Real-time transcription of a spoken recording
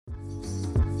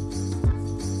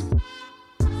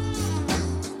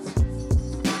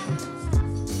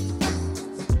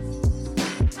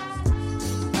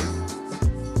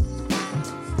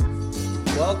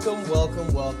Welcome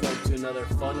to another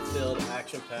fun-filled,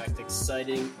 action-packed,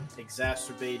 exciting,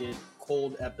 exacerbated,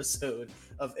 cold episode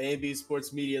of A&B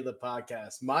Sports Media, the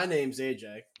podcast. My name's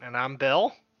AJ. And I'm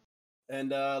Bill. And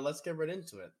let's get right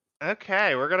into it.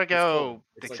 Okay, we're going to go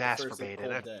exacerbated.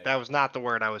 Like that was not the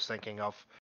word I was thinking of.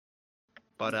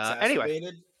 But anyway.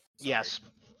 Yes.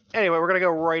 Anyway, we're going to go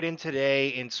right in today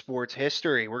in sports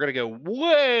history. We're going to go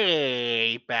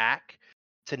way back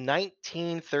to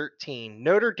 1913.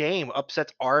 Notre Dame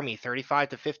upsets Army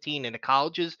 35-15 in the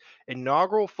college's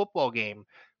inaugural football game.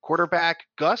 Quarterback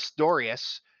Gus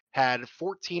Dorius had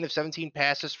 14 of 17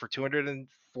 passes for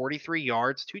 243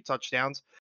 yards, 2 touchdowns,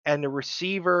 and the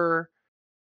receiver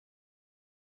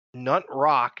Nut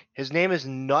Rock, his name is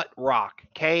Nut Rock,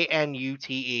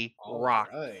 Knute Rock,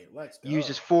 right, let's go.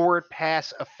 uses forward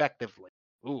pass effectively.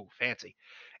 Ooh, fancy.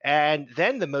 And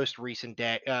then the most recent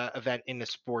event in the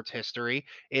sports history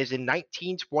is in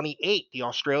 1928. The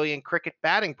Australian cricket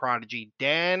batting prodigy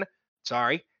Don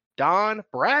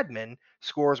Bradman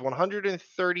scores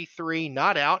 133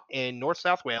 not out in North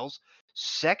South Wales,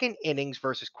 second innings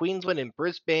versus Queensland in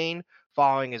Brisbane,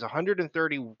 following his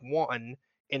 131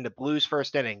 in the Blues'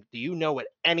 first inning. Do you know what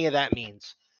any of that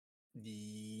means?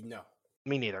 No.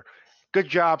 Me neither. Good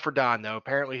job for Don, though.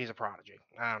 Apparently he's a prodigy.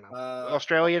 I don't know.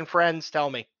 Australian friends, tell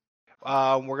me.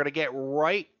 We're going to get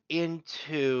right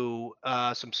into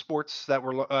some sports that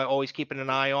we're always keeping an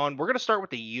eye on. We're going to start with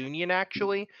the Union,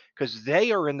 actually, because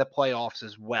they are in the playoffs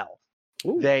as well.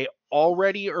 Ooh. They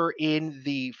already are in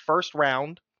the first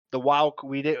round.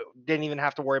 We didn't even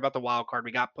have to worry about the wild card.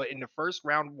 We got put in the first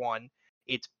round one.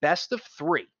 It's best of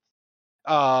 3.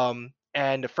 And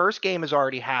the first game has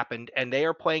already happened, and they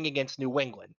are playing against New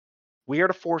England. We are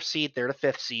the 4th seed. They're the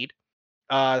 5th seed.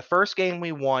 The first game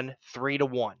we won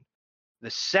 3-1. The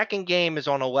second game is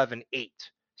on 11-8.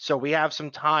 So we have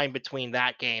some time between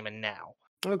that game and now.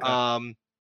 Okay.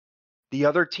 The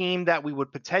other team that we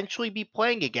would potentially be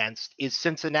playing against is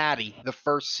Cincinnati, the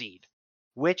 1st seed,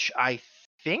 which I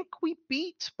think we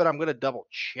beat, but I'm going to double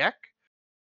check.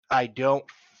 I don't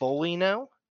fully know.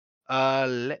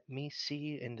 Let me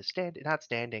see in the not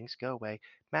standings, go away.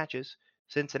 Matches.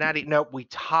 Cincinnati. Nope, we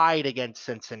tied against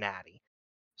Cincinnati.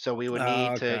 So we would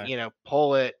need to,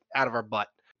 pull it out of our butt.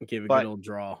 Give a good old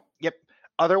draw. Yep.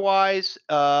 Otherwise,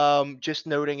 just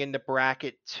noting in the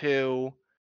bracket too,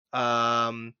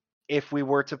 if we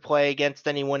were to play against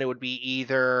anyone, it would be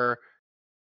either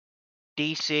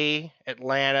DC,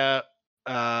 Atlanta,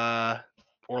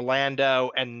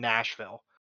 Orlando, and Nashville.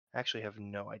 I actually have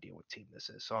no idea what team this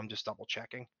is, so I'm just double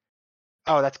checking.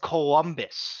 Oh, that's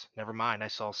Columbus. Never mind. I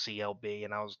saw CLB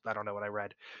and I don't know what I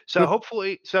read. So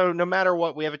hopefully, no matter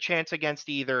what, we have a chance against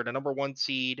either the number 1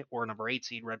 seed or number 8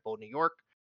 seed Red Bull New York.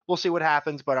 We'll see what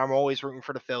happens, but I'm always rooting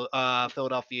for the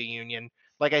Philadelphia Union.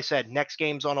 Like I said, next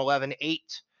game's on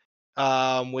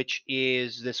 11-8, which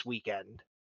is this weekend.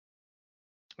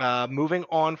 Moving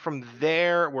on from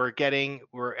there, we're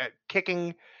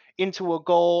kicking into a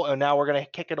goal, and now we're going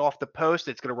to kick it off the post.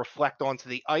 It's going to reflect onto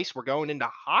the ice. We're going into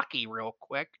hockey real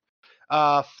quick.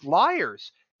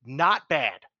 Flyers, not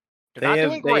bad. They're not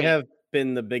doing great. They have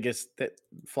been the biggest.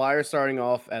 Flyers starting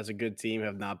off as a good team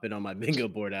have not been on my bingo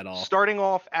board at all. Starting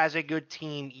off as a good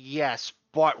team, yes,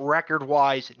 but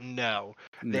record-wise, no.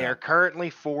 They are currently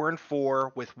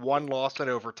 4-4 with 1 loss in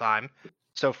overtime,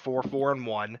 so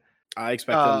 4-4-1. I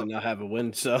expect them to not have a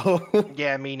win, so.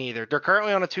 Yeah, me neither. They're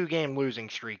currently on a 2-game losing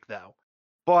streak, though.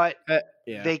 But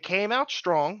they came out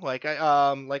strong. Like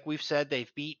we've said, they've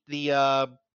beat the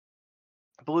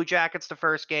Blue Jackets the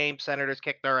first game. Senators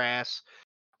kicked their ass.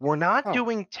 We're not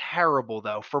doing terrible,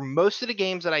 though. For most of the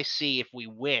games that I see, if we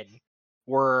win,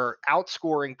 we're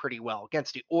outscoring pretty well.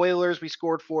 Against the Oilers, we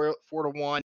scored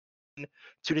 4-1,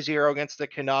 2-0 against the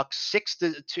Canucks,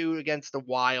 6-2 against the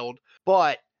Wild.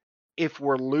 But if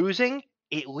we're losing,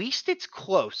 at least it's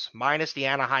close, minus the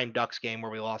Anaheim Ducks game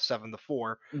where we lost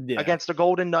 7-4. Yeah. Against the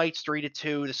Golden Knights,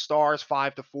 3-2. The Stars,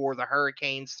 5-4. The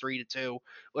Hurricanes, 3-2.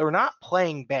 We're not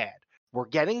playing bad. We're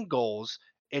getting goals.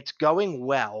 It's going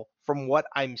well from what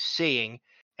I'm seeing,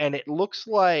 and it looks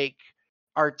like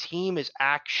our team is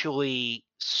actually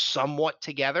somewhat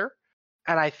together.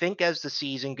 And I think as the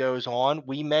season goes on,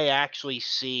 we may actually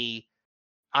see,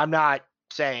 I'm not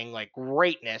saying like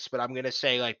greatness, but I'm going to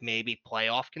say like maybe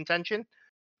playoff contention.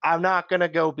 I'm not going to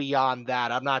go beyond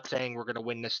that. I'm not saying we're going to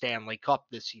win the Stanley Cup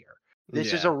this year.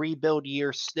 This is a rebuild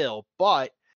year still,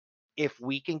 but if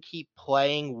we can keep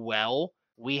playing well,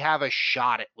 we have a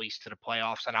shot at least to the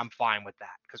playoffs, and I'm fine with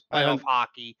that because playoff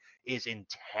hockey is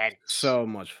intense. So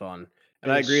much fun.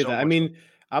 And I agree with that. I mean,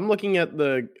 I'm looking at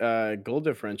the goal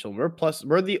differential.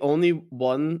 We're the only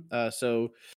one.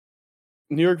 So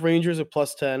New York Rangers are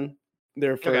 +10.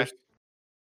 They're Okay. first.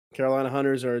 Carolina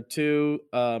Hunters are 2.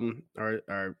 Are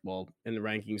well in the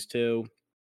rankings 2.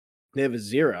 They have a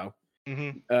 0.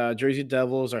 Jersey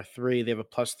Devils are 3. They have a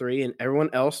 +3, and everyone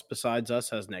else besides us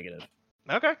has negative.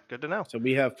 Okay, good to know. So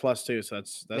we have +2. So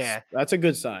that's a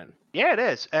good sign. Yeah, it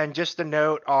is. And just to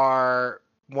note,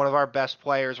 one of our best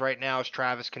players right now is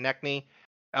Travis Konechny.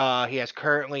 He has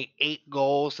currently 8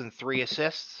 goals and 3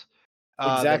 assists.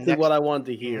 Exactly what I wanted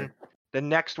to hear. The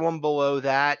next one below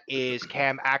that is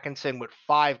Cam Atkinson with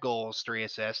 5 goals, 3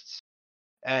 assists.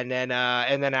 And then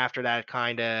after that, it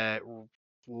kind of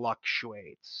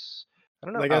fluctuates. I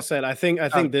don't know. Like I said, I think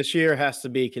this year has to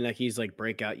be Konechny's like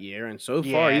breakout year, and so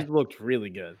far he's looked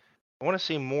really good. I want to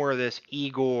see more of this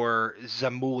Igor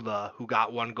Zamula, who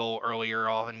got 1 goal earlier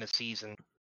on in the season.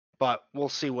 But we'll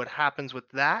see what happens with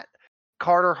that.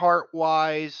 Carter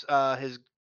Hart-wise, his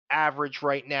average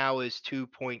right now is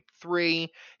 2.3.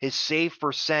 His save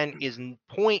percent is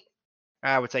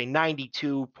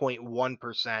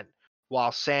 92.1%,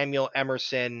 while Samuel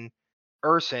Emerson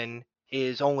Urson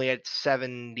is only at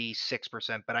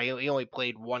 76%, but he only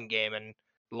played 1 game and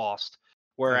lost.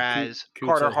 Whereas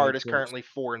Carter Hart is currently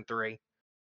 4-3.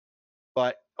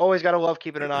 But always got to love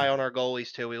keeping an eye on our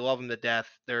goalies too. We love them to death.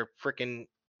 They're freaking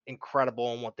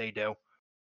incredible in what they do.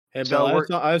 Hey, Bill,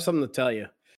 I have something to tell you.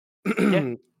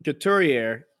 Yeah.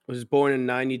 Couturier was born in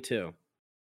 92.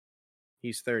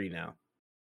 He's 30 now.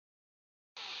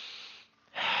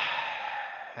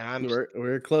 And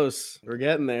we're close. We're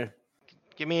getting there.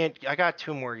 I got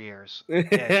 2 more years.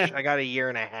 I got a year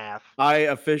and a half. I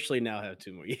officially now have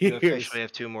 2 more years. You officially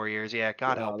have 2 more years. Yeah,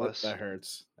 God help us. That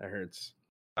hurts.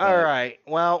 All right.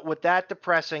 Well, with that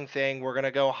depressing thing, we're going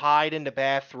to go hide in the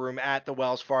bathroom at the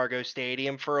Wells Fargo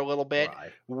Stadium for a little bit.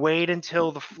 Right. Wait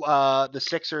until the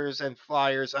Sixers and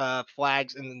Flyers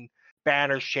flags and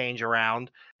banners change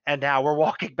around. And now we're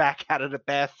walking back out of the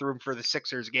bathroom for the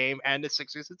Sixers game and the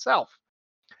Sixers itself.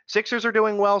 Sixers are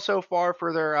doing well so far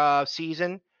for their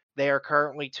season. They are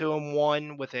currently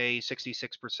 2-1 with a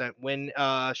 66% win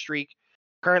streak.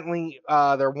 Currently,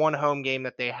 their 1 home game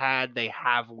that they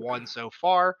have won so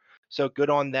far. So good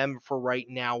on them for right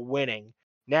now winning.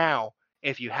 Now,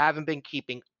 if you haven't been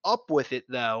keeping up with it,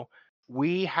 though,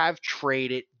 we have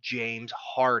traded James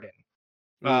Harden.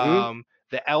 The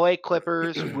LA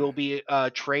Clippers will be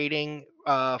trading.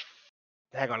 Hang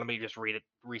on, let me just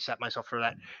reset myself for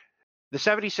that. The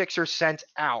 76ers sent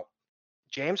out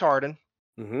James Harden,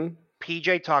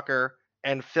 PJ Tucker,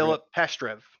 and Philip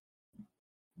Pestrev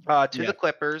to the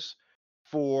Clippers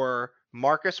for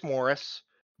Marcus Morris,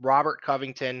 Robert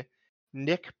Covington,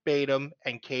 Nick Batum,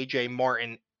 and KJ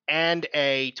Martin, and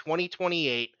a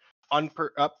 2028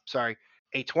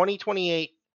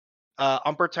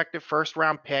 unprotected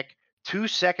first-round pick, 2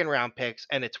 second-round picks,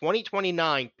 and a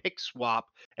 2029 pick swap,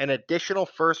 an additional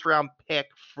first-round pick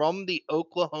from the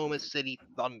Oklahoma City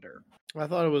Thunder. I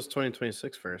thought it was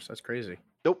 2026 first. That's crazy.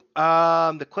 Nope.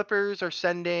 The Clippers are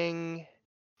sending...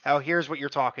 Oh, here's what you're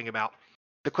talking about.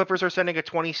 The Clippers are sending a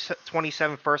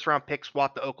 2027 first-round pick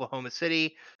swap to Oklahoma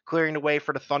City, clearing the way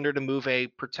for the Thunder to move a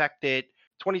protected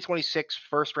 2026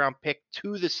 first-round pick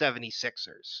to the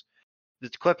 76ers. The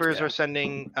Clippers are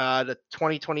sending the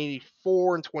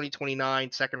 2024 and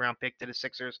 2029 second-round pick to the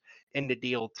Sixers in the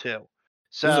deal too.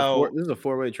 So this is a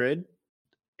 4-way trade.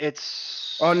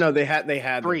 It's they had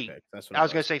 3. Their pick. That's what I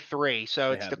was gonna say 3.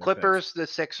 So it's the Clippers, the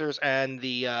Sixers, and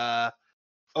the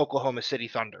Oklahoma City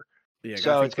Thunder. Yeah,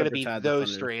 so it's going to be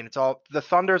those 3, and the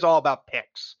Thunder's all about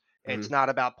picks. It's not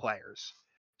about players.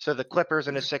 So the Clippers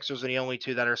and the Sixers are the only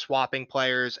 2 that are swapping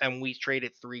players, and we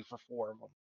traded 3 for 4 of them.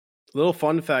 Little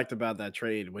fun fact about that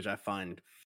trade, which I find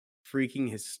freaking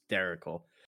hysterical.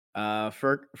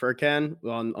 For Ken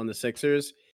on the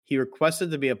Sixers, he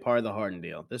requested to be a part of the Harden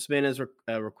deal. This man has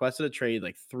requested a trade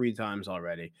like 3 times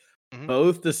already.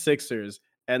 Both the Sixers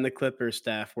and the Clippers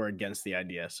staff were against the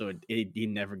idea, so he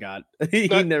never got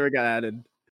never got added.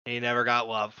 He never got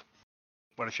love.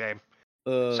 What a shame.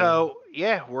 So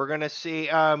yeah, we're gonna see.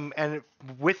 And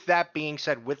with that being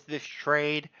said, with this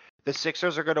trade, the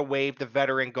Sixers are gonna waive the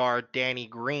veteran guard Danny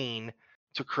Green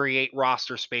to create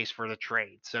roster space for the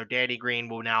trade. So Danny Green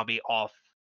will now be off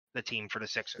the team for the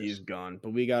Sixers. He's gone,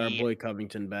 but we got our boy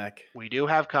Covington back. We do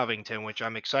have Covington, which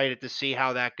I'm excited to see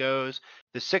how that goes.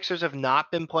 The Sixers have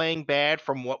not been playing bad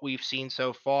from what we've seen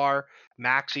so far.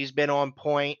 Maxi's been on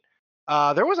point.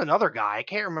 There was another guy. I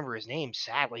can't remember his name,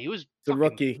 sadly. He was the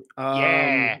rookie.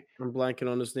 Yeah. I'm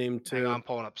blanking on his name too. I'm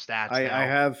pulling up stats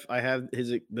now. I have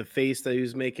the face that he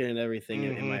was making and everything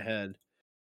in my head.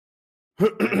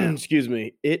 Excuse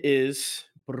me. It is...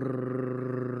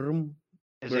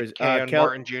 Is it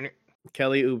Martin Jr.?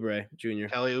 Kelly Oubre Jr.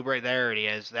 Kelly Oubre, there it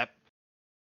is.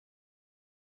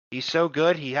 He's so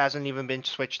good, he hasn't even been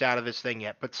switched out of his thing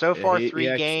yet. But so far,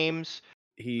 3 games,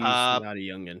 he's not a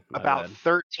youngin. about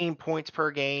 13 points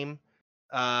per game,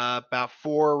 about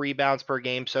 4 rebounds per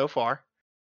game so far.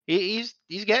 He's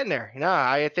getting there.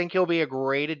 I think he'll be a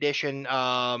great addition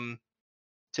to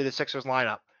the Sixers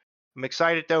lineup. I'm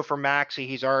excited though for Maxey.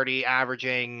 He's already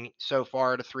averaging so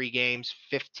far to 3 games,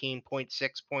 15.6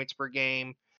 points per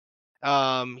game.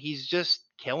 He's just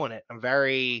killing it. I'm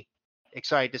very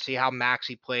excited to see how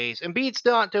Maxey plays. Embiid's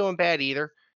still not doing bad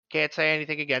either. Can't say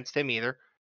anything against him either.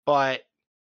 But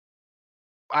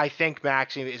I think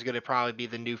Maxey is going to probably be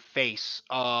the new face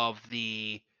of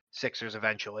the Sixers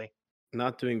eventually.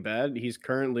 Not doing bad. He's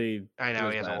currently. I know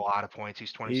he has a lot of points.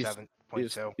 He's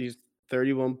 27.2. He's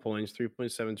 31 points,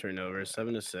 3.7 turnovers,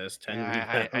 7 assists, 10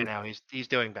 rebounds. I know he's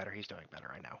doing better. He's doing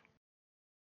better.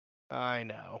 I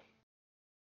know.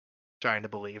 Trying to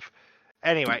believe.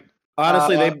 Anyway.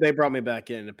 Honestly, they brought me back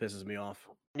in. It pisses me off.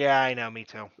 Yeah, I know. Me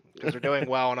too. Because they're doing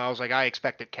well, and I was like, I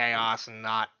expected chaos and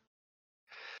not.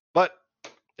 But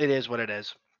it is what it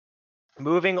is.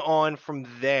 Moving on from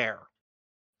there,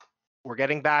 we're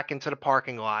getting back into the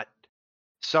parking lot.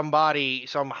 Some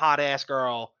hot ass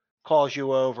girl calls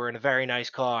you over in a very nice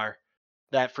car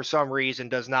that for some reason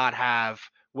does not have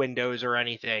windows or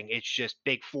anything. It's just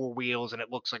big 4 wheels and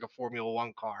it looks like a Formula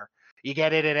One car. You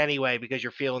get in it anyway because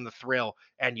you're feeling the thrill,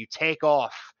 and you take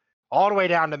off all the way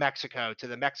down to Mexico to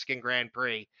the Mexican Grand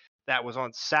Prix that was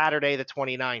on Saturday the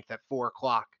 29th at 4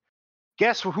 o'clock.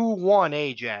 Guess who won,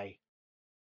 AJ?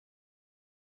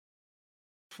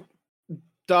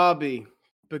 Dobby,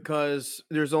 because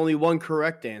there's only one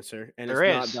correct answer, and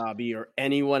it's not Dobby or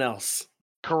anyone else.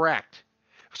 Correct.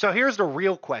 So here's the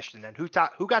real question then. Who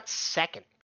got second?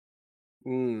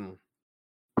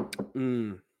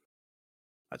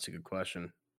 That's a good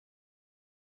question.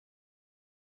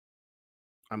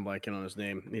 I'm blanking on his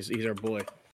name. He's our boy.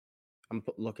 I'm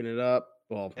looking it up.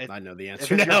 Well, I know the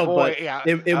answer now, but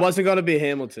it wasn't going to be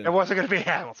Hamilton. It wasn't going to be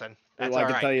Hamilton. That's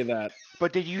I can tell you that.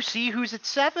 But did you see who's at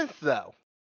 7th, though?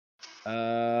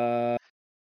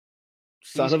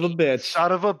 Son of a bitch.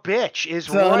 Son of a bitch is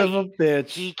right. Son of a bitch.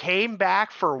 He came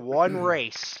back for one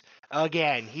race.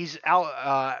 Again, he's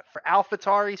out for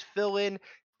AlphaTauri's fill-in.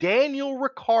 Daniel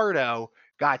Ricciardo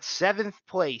got 7th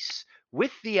place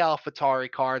with the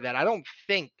AlphaTauri car that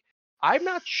I'm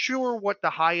not sure what the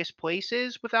highest place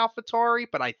is with AlphaTauri,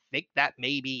 but I think that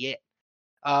may be it.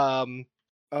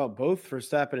 Both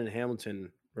Verstappen and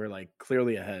Hamilton were like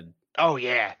clearly ahead. Oh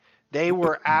yeah. They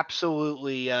were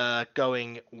absolutely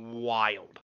going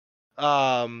wild.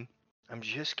 I'm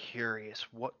just curious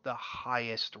what the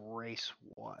highest race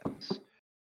was.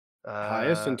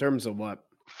 Highest in terms of what?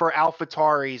 For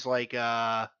AlphaTauri's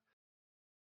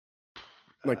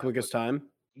quickest time?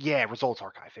 Yeah, results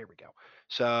archive. Here we go.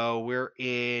 So we're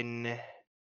in.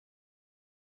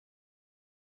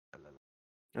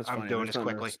 That's I'm funny. doing this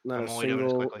quickly. I'm only doing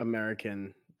this quickly.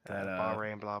 American that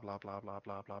Bahrain, blah blah blah blah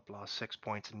blah blah blah. 6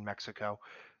 points in Mexico.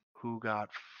 Who got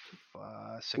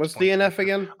 6 What's points? DNF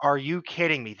again? Are you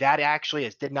kidding me? That actually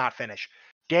did not finish.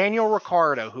 Daniel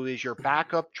Ricciardo, who is your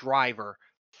backup driver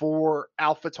for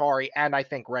AlphaTauri and I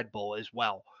think Red Bull as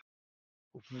well,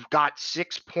 got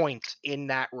 6 points in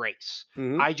that race.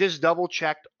 Mm-hmm. I just double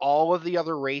checked all of the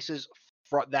other races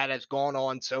that has gone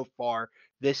on so far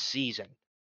this season.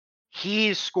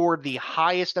 He scored the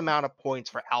highest amount of points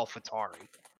for AlphaTauri.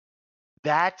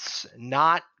 That's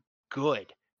not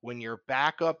good when your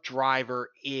backup driver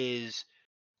is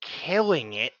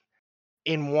killing it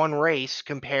in one race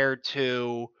compared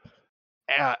to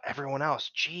everyone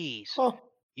else. Jeez. Oh.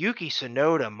 Yuki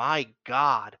Tsunoda, my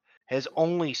God, has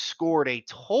only scored a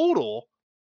total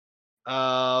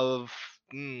of,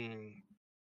 I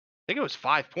think it was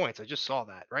 5 points. I just saw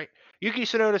that, right? Yuki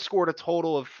Tsunoda scored a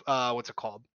total of,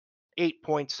 8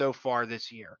 points so far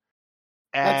this year.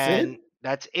 And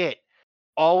that's it.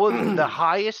 All of the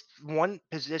highest one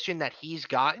position that he's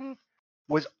gotten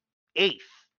was 8th,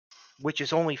 which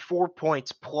is only 4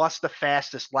 points plus the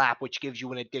fastest lap, which gives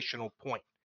you an additional point.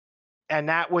 And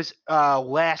that was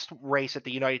last race at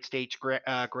the United States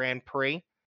Grand Prix.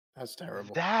 That's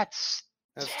terrible. That's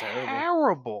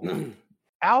terrible.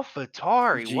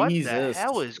 AlphaTauri, what the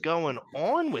hell is going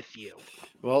on with you?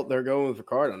 Well, they're going with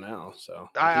Ricciardo now, so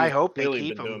I hope they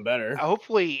keep him. Doing better.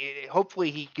 Hopefully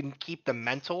he can keep the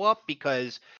mental up,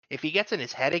 because if he gets in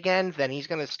his head again, then he's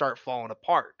going to start falling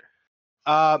apart.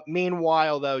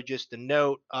 Meanwhile, though, just a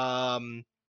note,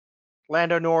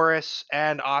 Lando Norris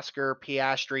and Oscar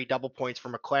Piastri double points for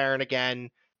McLaren again.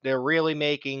 They're really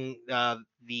making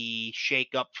the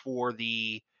shake-up for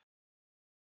the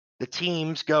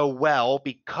teams go well,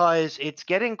 because it's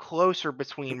getting closer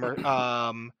between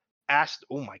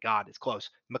Oh my God, it's close.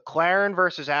 McLaren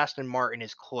versus Aston Martin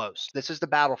is close. This is the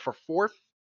battle for fourth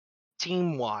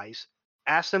team wise.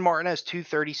 Aston Martin has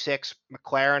 236,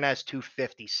 McLaren has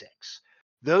 256.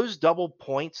 Those double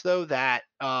points though that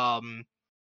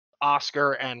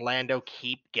Oscar and Lando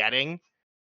keep getting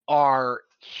are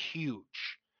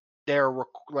huge.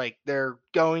 They're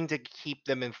going to keep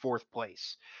them in fourth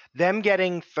place. Them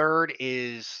getting third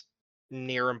is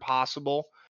near impossible,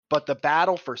 but the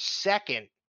battle for second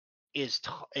is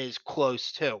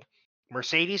close too.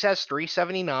 Mercedes has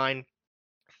 379,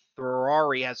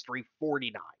 Ferrari has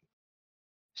 349.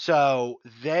 So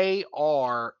they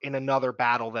are in another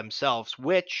battle themselves,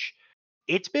 which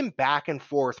it's been back and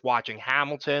forth watching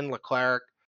Hamilton, Leclerc,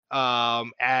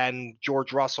 and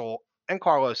George Russell and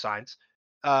Carlos Sainz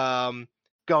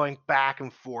going back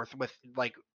and forth with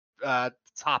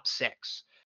top six.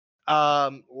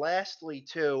 Lastly,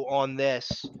 too, on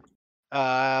this,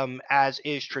 as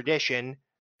is tradition,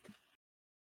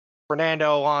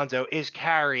 Fernando Alonso is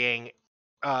carrying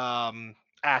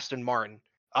Aston Martin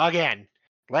again.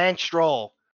 Lance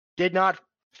Stroll did not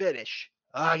finish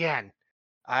again.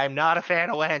 I'm not a fan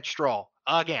of Lance Stroll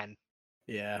again.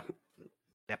 Yeah.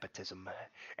 Nepotism.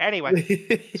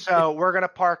 Anyway, so we're going to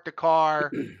park the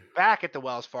car back at the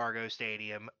Wells Fargo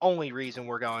Stadium. Only reason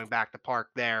we're going back to park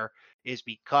there is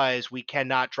because we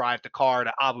cannot drive the car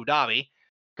to Abu Dhabi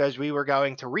because we were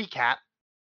going to recap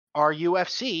our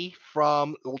UFC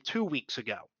from 2 weeks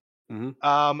ago.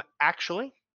 Mm-hmm.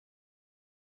 Actually,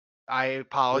 I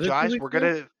apologize.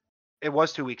 It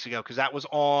was 2 weeks ago because that was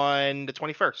on the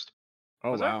 21st.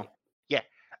 Oh, wow. Yeah.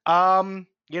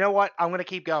 You know what? I'm going to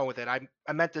keep going with it.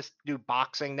 I meant to do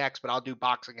boxing next, but I'll do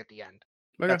boxing at the end.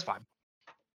 Okay. That's fine.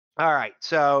 All right.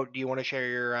 So do you want to share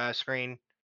your screen?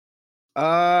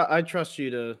 I trust you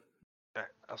to. All right,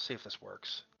 I'll see if this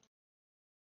works.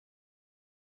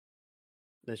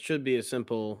 It should be a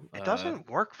simple. It doesn't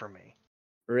work for me.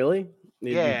 Really?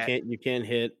 Yeah. You can't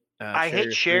hit. I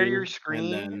hit share your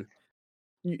screen, and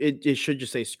then it should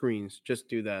just say screens. Just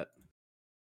do that.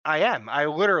 I am. I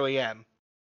literally am.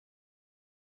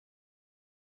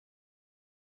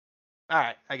 All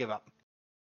right, I give up.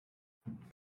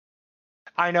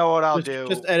 I know what I'll do.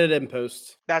 Just edit and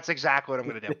post. That's exactly what I'm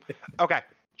going to do. Okay.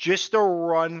 Just to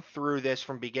run through this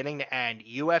from beginning to end,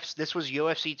 this was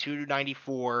UFC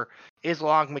 294,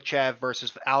 Islam Makhachev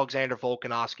versus Alexander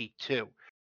Volkanovski 2.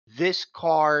 This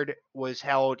card was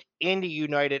held in the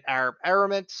United Arab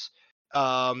Emirates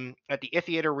at the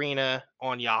Etihad Arena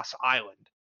on Yas Island.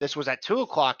 This was at 2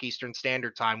 o'clock Eastern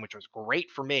Standard Time, which was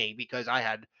great for me because I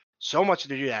had so much to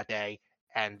do that day,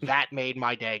 and that made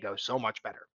my day go so much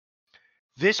better.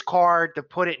 This card, to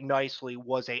put it nicely,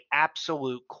 was a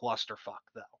absolute clusterfuck,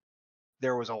 though.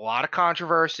 There was a lot of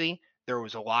controversy. There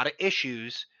was a lot of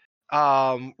issues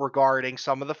regarding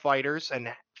some of the fighters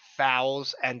and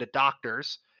fouls and the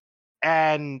doctors.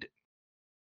 And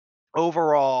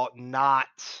overall, not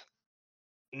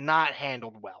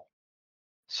handled well.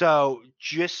 So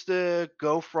just to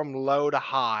go from low to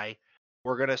high,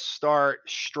 we're going to start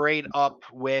straight up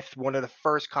with one of the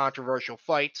first controversial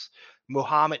fights,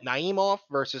 Muhammad Naimov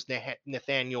versus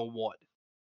Nathaniel Wood.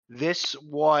 This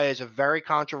was a very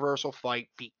controversial fight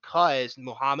because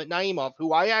Muhammad Naimov,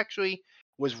 who I actually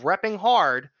was repping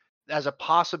hard as a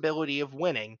possibility of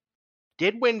winning,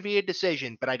 did win via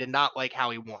decision, but I did not like how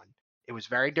he won. It was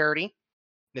very dirty.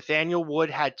 Nathaniel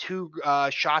Wood had 2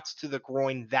 shots to the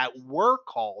groin that were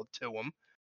called to him,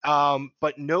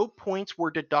 but no points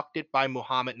were deducted by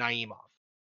Muhammad Naimov.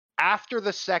 After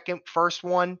the first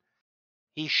one,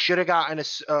 he should have gotten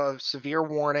a severe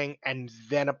warning and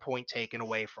then a point taken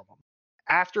away from him.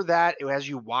 After that, as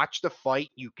you watch the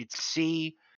fight, you could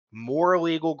see more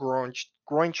illegal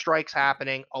groin strikes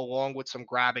happening along with some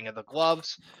grabbing of the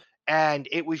gloves. And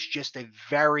it was just a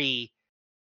very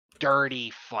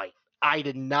dirty fight. I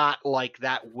did not like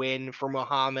that win for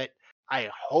Muhammad. I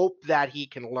hope that he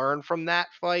can learn from that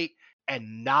fight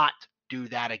and not do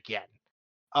that again.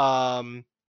 I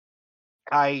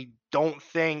don't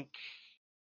think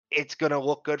it's going to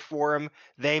look good for him.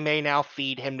 They may now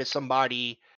feed him to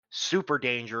somebody super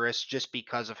dangerous just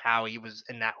because of how he was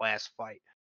in that last fight.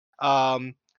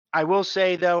 I will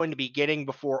say, though, in the beginning,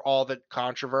 before all the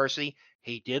controversy,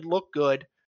 he did look good.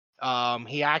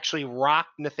 He actually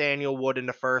rocked Nathaniel Wood in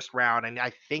the first round, and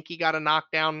I think he got a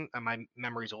knockdown. And my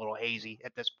memory's a little hazy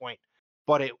at this point,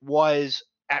 but it was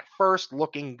at first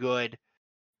looking good.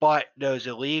 But those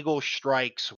illegal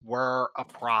strikes were a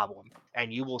problem,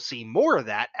 and you will see more of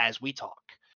that as we talk.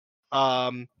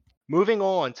 Moving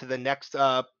on to the next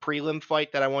prelim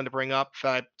fight that I wanted to bring up,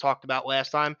 that I talked about last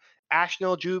time,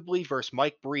 Ashnell Jubilee versus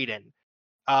Mike Breeden.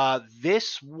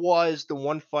 This was the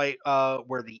one fight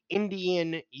where the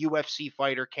Indian UFC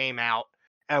fighter came out,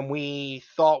 and we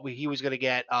thought he was going to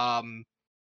get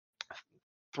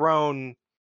thrown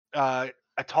a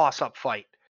toss-up fight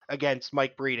against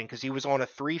Mike Breeden because he was on a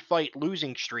 3-fight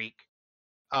losing streak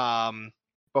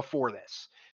before this.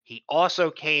 He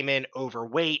also came in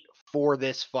overweight for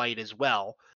this fight as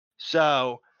well.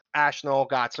 So Ashnell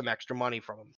got some extra money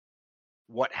from him.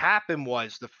 What happened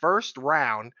was the first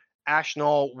round,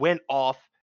 Ashnell went off,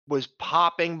 was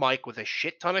popping Mike with a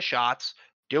shit ton of shots,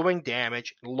 doing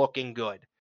damage, looking good.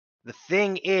 The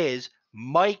thing is,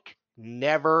 Mike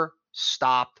never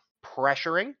stopped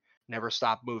pressuring, never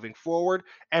stopped moving forward,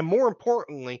 and more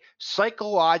importantly,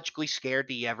 psychologically scared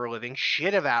the ever-living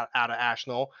shit out of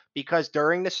Ashnell because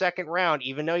during the second round,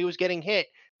 even though he was getting hit,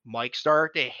 Mike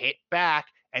started to hit back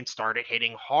and started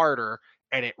hitting harder,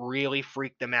 and it really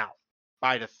freaked him out.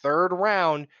 By the third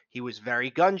round, he was very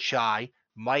gun-shy.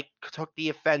 Mike took the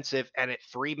offensive, and at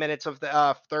 3 minutes of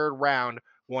the third round,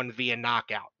 won via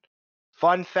knockout.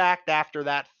 Fun fact, after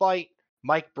that fight,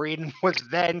 Mike Breeden was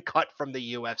then cut from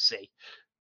the UFC.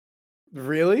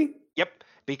 Really? Yep,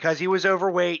 because he was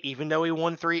overweight, even though he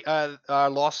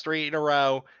lost 3 in a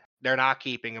row, they're not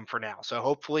keeping him for now. So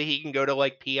hopefully he can go to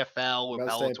like PFL or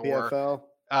Bellator, PFL?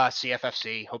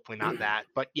 CFFC, hopefully not that.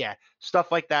 But yeah,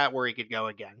 stuff like that where he could go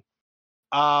again.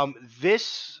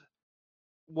 This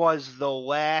was the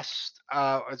last,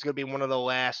 it's going to be one of the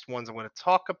last ones I'm going to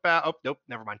talk about. Oh, nope,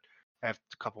 never mind. I have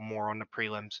a couple more on the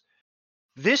prelims.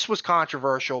 This was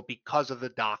controversial because of the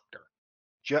doctor.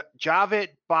 Javid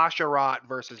Basharat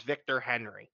versus Victor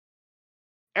Henry.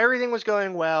 Everything was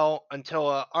going well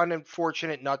until an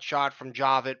unfortunate nut shot from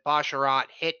Javid Basharat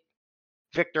hit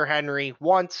Victor Henry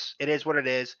once. It is what it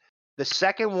is. The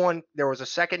second one, there was a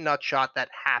second nut shot that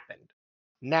happened.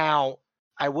 Now,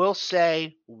 I will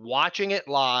say, watching it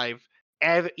live,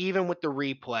 even with the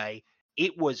replay,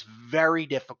 it was very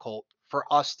difficult for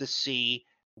us to see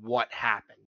what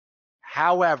happened.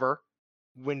 However,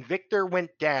 when Victor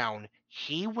went down,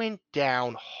 he went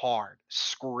down hard,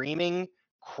 screaming,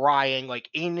 crying, like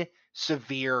in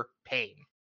severe pain.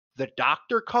 The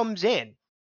doctor comes in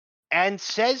and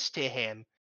says to him,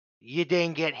 "You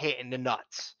didn't get hit in the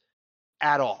nuts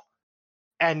at all."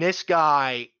 And this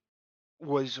guy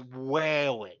was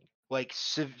wailing, like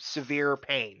severe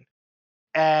pain,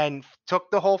 and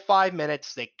took the whole 5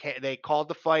 minutes. They called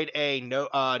the fight a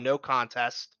no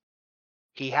contest.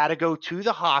 He had to go to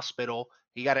the hospital.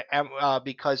 He got to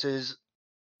because his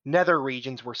nether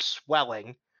regions were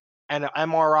swelling, and an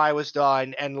MRI was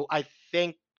done. And I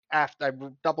think after I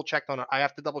double checked on it, I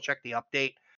have to double check the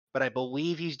update, but I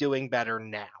believe he's doing better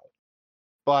now.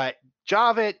 But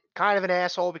Javid, kind of an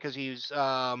asshole because he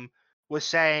was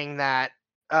saying that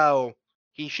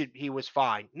he was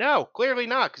fine. No, clearly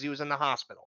not because he was in the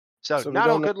hospital. So not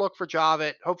a good look for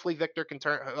Javid. Hopefully Victor can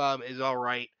is all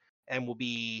right and will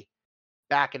be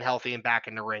back and healthy and back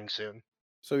in the ring soon.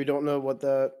 So we don't know what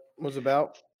that was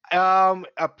about?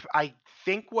 I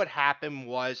think what happened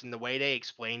was, and the way they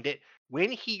explained it,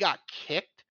 when he got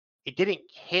kicked, it didn't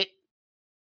hit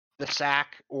the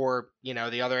sack or,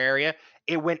 the other area.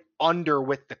 It went under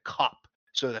with the cup.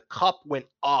 So the cup went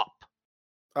up.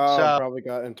 Oh, probably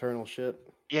got internal shit.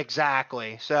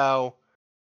 Exactly. So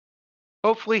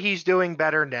hopefully he's doing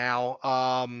better now.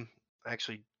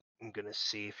 Actually, I'm going to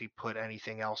see if he put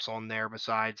anything else on there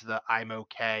besides the "I'm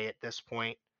okay" at this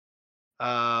point.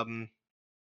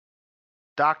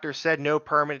 Doctor said no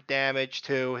permanent damage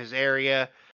to his area.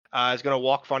 He's going to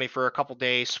walk funny for a couple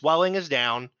days. Swelling is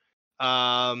down.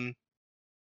 And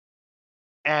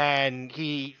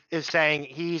he is saying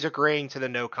he's agreeing to the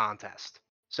no contest.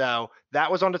 So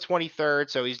that was on the 23rd.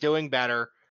 So he's doing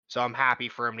better. So I'm happy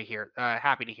for him to hear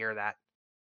that.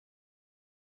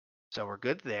 So we're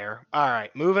good there. All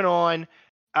right, moving on.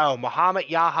 Oh, Muhammad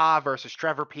Yaha versus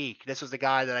Trevor Peek. This is the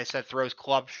guy that I said throws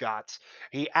club shots.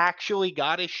 He actually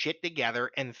got his shit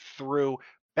together and threw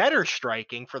better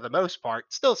striking for the most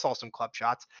part. Still saw some club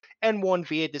shots and won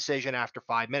via decision after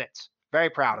 5 minutes. Very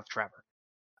proud of Trevor.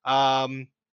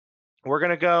 We're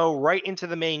going to go right into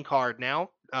the main card now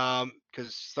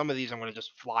because some of these I'm going to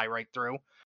just fly right through.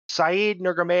 Saeed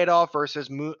Nurmagomedov versus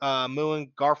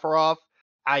Muin Gafurov.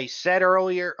 I said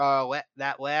earlier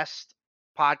that last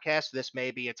podcast this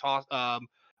may be a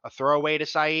throwaway to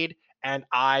Saeed, and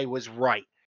I was right.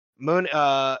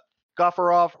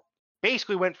 Gafurov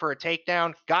basically went for a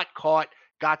takedown, got caught,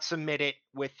 got submitted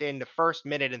within the first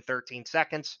minute and 13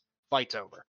 seconds. Fight's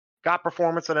over. Got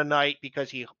performance of the night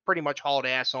because he pretty much hauled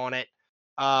ass on it.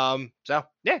 So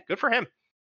yeah, good for him.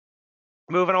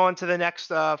 Moving on to the next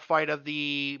fight of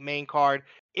the main card,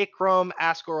 Ikram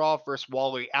Askarov versus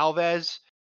Wally Alves.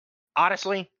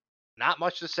 honestly, not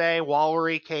much to say.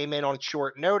 Wallery came in on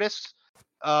short notice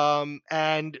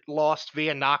and lost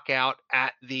via knockout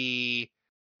at the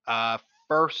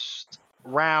first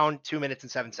round, 2 minutes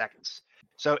and 7 seconds.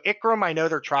 So Ikram, I know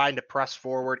they're trying to press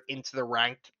forward into the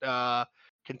ranked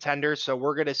contenders, so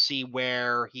we're going to see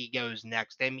where he goes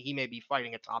next. And he may be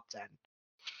fighting a top 10.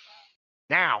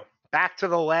 Now, back to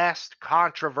the last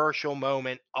controversial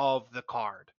moment of the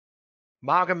card.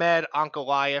 Magomed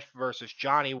Ankalaev versus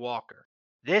Johnny Walker.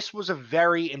 This was a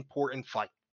very important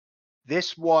fight.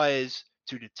 This was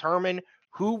to determine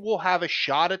who will have a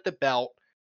shot at the belt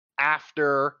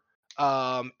after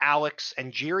Alex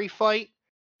and Jiri fight,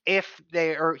 if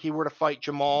he were to fight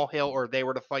Jamal Hill, or they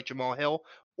were to fight Jamal Hill,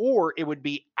 or it would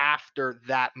be after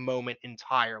that moment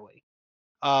entirely.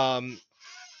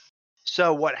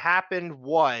 So what happened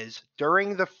was,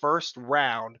 during the first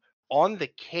round on the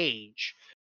cage,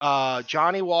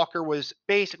 Johnny Walker was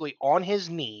basically on his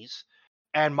knees,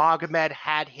 and Magomed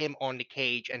had him on the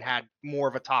cage and had more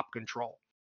of a top control.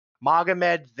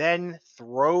 Magomed then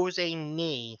throws a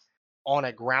knee on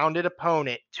a grounded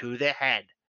opponent to the head.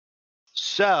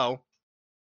 So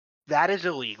that is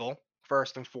illegal,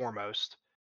 first and foremost.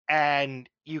 And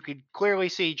you could clearly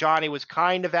see Johnny was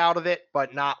kind of out of it,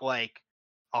 but not like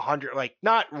 100, like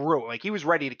not ruined. Like, he was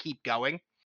ready to keep going.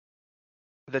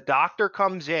 The doctor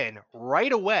comes in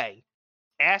right away,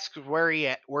 asks where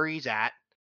he's at,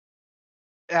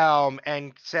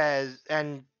 and says,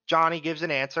 and Johnny gives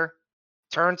an answer,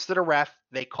 turns to the ref,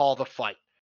 they call the fight.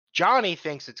 Johnny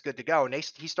thinks it's good to go, and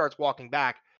he starts walking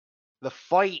back. The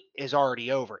fight is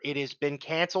already over. It has been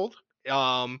canceled.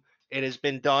 It has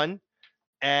been done,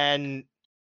 and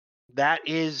that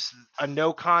is a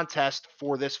no contest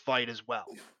for this fight as well,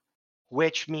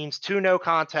 which means 2 no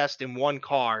contests in one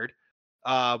card,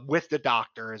 with the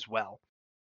doctor as well.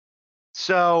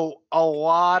 So a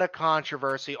lot of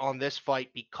controversy on this fight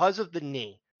because of the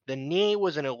knee. The knee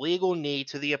was an illegal knee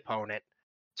to the opponent,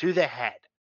 to the head.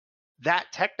 That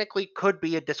technically could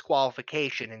be a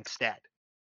disqualification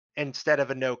instead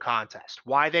of a no contest.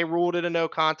 Why they ruled it a no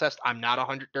contest, I'm not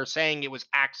 100. They're saying it was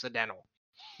accidental.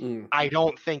 I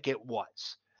don't think it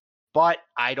was. But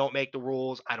I don't make the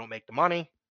rules. I don't make the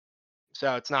money.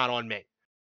 So it's not on me.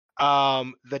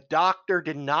 The doctor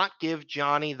did not give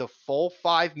Johnny the full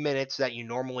 5 minutes that you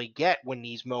normally get when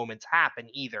these moments happen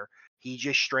either. He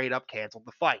just straight up canceled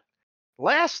the fight.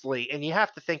 Lastly, and you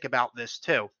have to think about this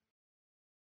too,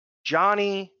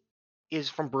 Johnny is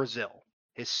from Brazil.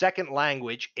 His second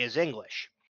language is English.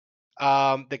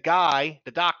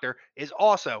 The doctor, is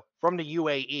also from the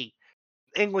UAE.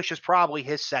 English is probably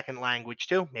his second language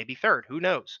too, maybe third, who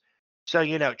knows? So,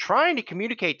 trying to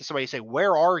communicate to somebody, say,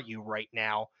 where are you right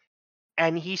now?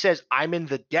 And he says, I'm in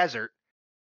the desert.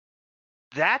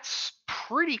 That's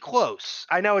pretty close.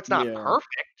 I know it's not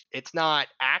perfect. It's not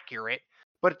accurate.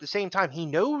 But at the same time, he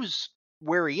knows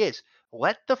where he is.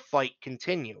 Let the fight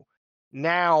continue.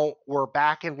 Now we're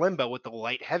back in limbo with the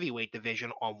light heavyweight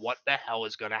division on what the hell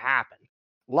is going to happen.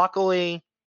 Luckily,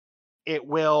 it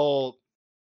will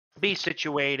be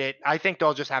situated. I think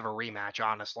they'll just have a rematch,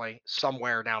 honestly,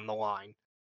 somewhere down the line.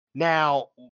 Now,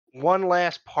 one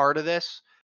last part of this,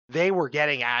 they were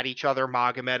getting at each other,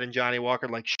 Magomed and Johnny Walker,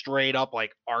 like straight up,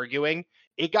 like arguing.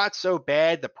 It got so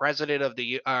bad, the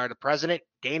president,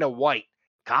 Dana White,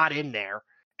 got in there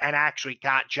and actually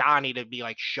got Johnny to be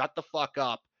like, shut the fuck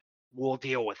up. We'll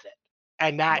deal with it.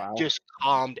 And that just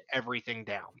calmed everything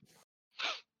down.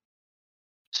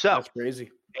 So that's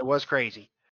crazy. It was crazy.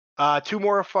 2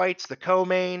 more fights. The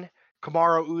co-main,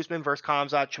 Kamaru Usman versus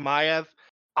Khamzat Chimaev.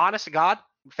 Honest to God,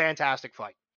 fantastic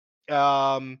fight.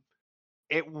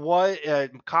 It was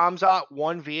Khamzat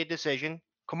won via decision.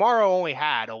 Kamaru only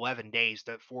had 11 days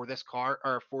for this,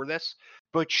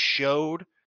 but showed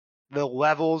the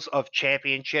levels of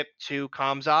championship to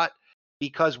Khamzat,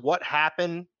 because what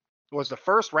happened was the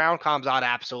first round, Khamzat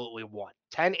absolutely won.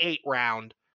 10-8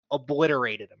 round,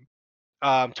 obliterated him.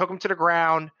 Took him to the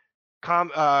ground.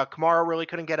 Kamaru really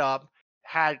couldn't get up.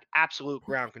 Had absolute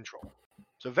ground control.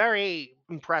 So very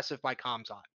impressive by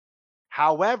Khamzat.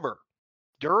 However,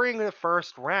 during the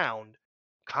first round,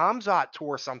 Khamzat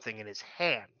tore something in his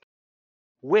hand,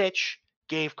 which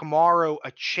gave Kamaru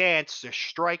a chance to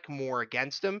strike more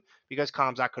against him, because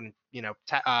Khamzat couldn't,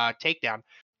 take down.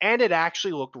 And it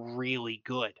actually looked really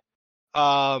good.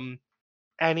 And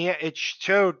it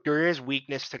showed there is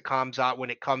weakness to Khamzat when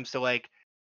it comes to like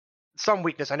some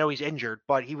weakness. I know he's injured,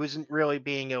 but he wasn't really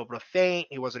being able to feint.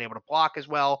 He wasn't able to block as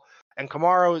well. And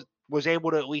Kamaru was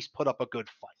able to at least put up a good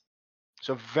fight.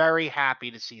 So very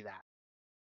happy to see that.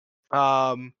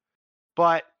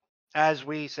 But as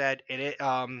we said, it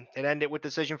ended with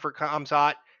decision for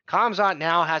Khamzat. Khamzat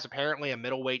now has apparently a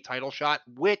middleweight title shot,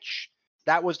 which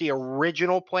that was the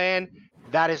original plan.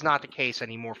 That is not the case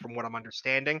anymore, from what I'm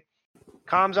understanding.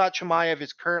 Khamzat Chimaev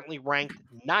is currently ranked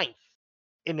 9th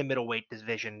in the middleweight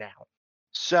division now.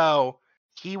 So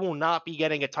he will not be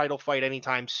getting a title fight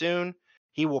anytime soon.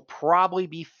 He will probably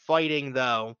be fighting,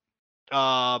 though,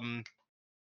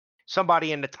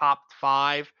 somebody in the top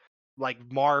 5, like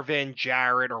Marvin,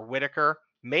 Jarrett, or Whitaker,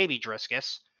 maybe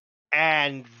Driscus,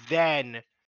 and then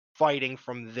fighting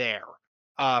from there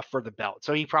for the belt.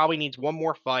 So he probably needs one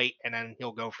more fight, and then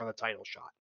he'll go for the title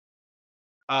shot.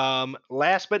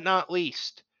 Last but not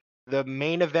least, the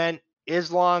main event,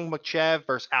 Islam Makhachev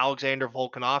versus Alexander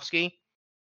Volkanovski.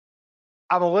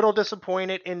 I'm a little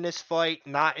disappointed in this fight,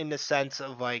 not in the sense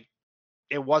of like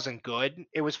it wasn't good.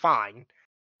 It was fine.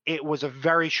 It was a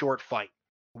very short fight.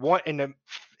 In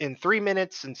 3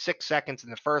 minutes and 6 seconds in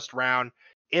the first round,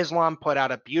 Islam put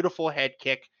out a beautiful head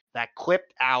kick that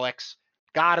clipped Alex,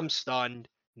 got him stunned,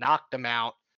 knocked him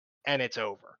out, and it's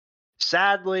over.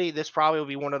 Sadly, this probably will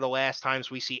be one of the last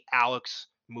times we see Alex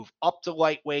move up to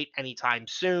lightweight anytime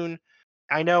soon.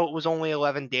 I know it was only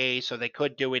 11 days, so they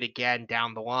could do it again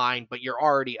down the line, but you're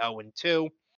already 0-2.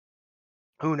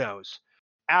 Who knows?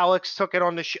 Alex took it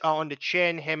on the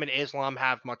chin. Him and Islam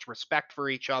have much respect for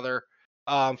each other,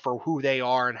 for who they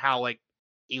are and how like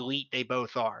elite they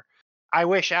both are. I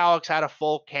wish Alex had a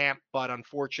full camp, but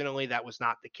unfortunately that was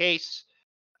not the case.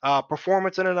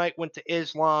 Performance of the night went to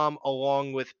Islam,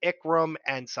 along with Ikram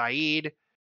and Saeed,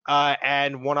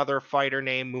 and one other fighter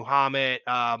named Muhammad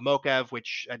Mokaev,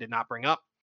 which I did not bring up.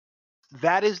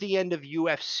 That is the end of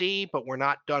UFC, but we're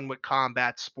not done with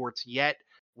combat sports yet.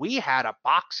 We had a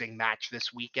boxing match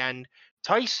this weekend.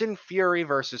 Tyson Fury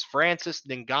versus Francis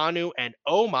Ngannou, and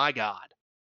oh my God.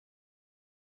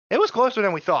 It was closer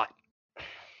than we thought.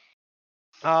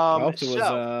 It was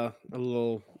a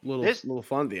little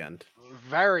fun at the end.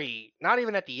 Very, not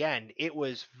even at the end. It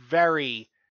was very,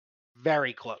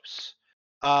 very close.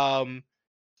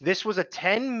 This was a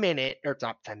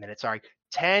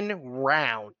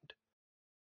 10-round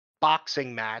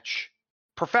boxing match.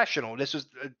 Professional. This was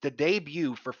the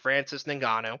debut for Francis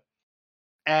Ngannou,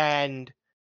 and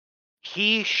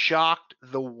he shocked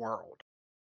the world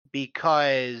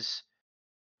because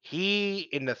he,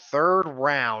 in the 3rd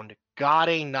round, got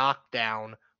a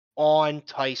knockdown on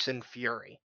Tyson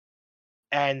Fury,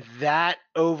 and that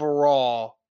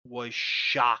overall was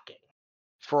shocking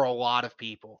for a lot of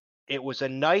people. It was a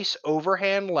nice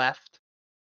overhand left,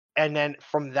 and then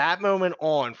from that moment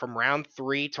on, from round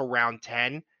 3 to round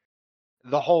 10,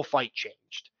 the whole fight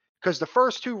changed. Because the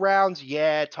first 2 rounds,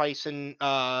 Tyson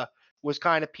was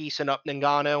kind of piecing up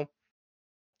Ngannou.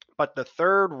 But the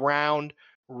 3rd round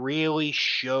really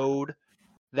showed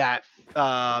that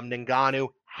Ngannou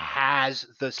has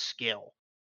the skill.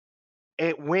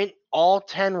 It went all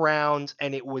 10 rounds,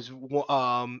 and it was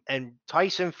and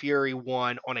Tyson Fury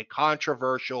won on a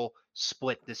controversial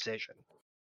split decision.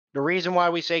 The reason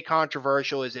why we say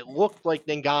controversial is it looked like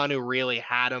Ngannou really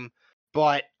had him,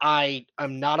 but I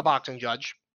am not a boxing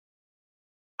judge.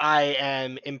 I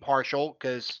am impartial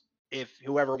because if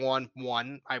whoever won,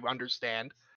 I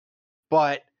understand.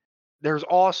 But there's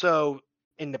also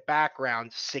in the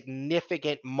background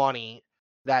significant money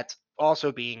that's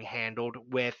also being handled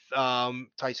with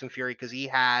Tyson Fury because he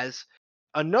has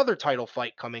another title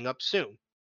fight coming up soon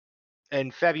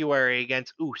in February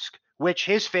against Usyk, which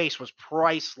his face was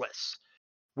priceless.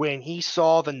 When he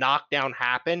saw the knockdown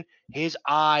happen, his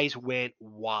eyes went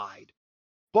wide.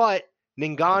 But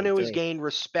Ngannou has gained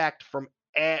respect from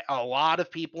a lot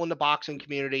of people in the boxing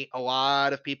community, a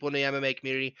lot of people in the MMA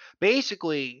community.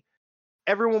 Basically,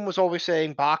 everyone was always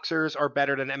saying boxers are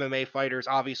better than MMA fighters,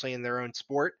 obviously, in their own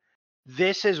sport.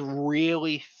 This has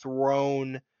really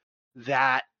thrown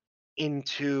that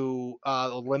into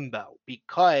limbo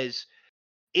because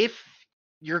if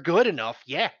you're good enough,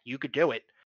 you could do it.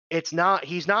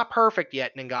 He's not perfect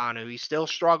yet, Ngannou. He still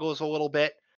struggles a little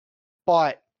bit,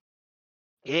 but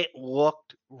it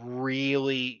looked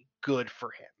really good for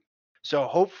him. So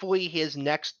hopefully his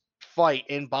next fight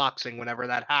in boxing, whenever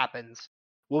that happens,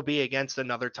 will be against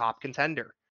another top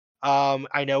contender.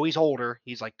 I know he's older.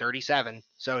 He's like 37,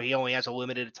 so he only has a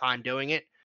limited time doing it.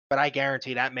 But I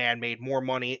guarantee that man made more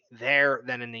money there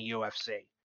than in the UFC.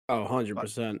 Oh,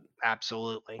 100%.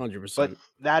 Absolutely. 100%. But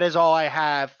that is all I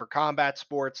have for combat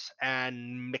sports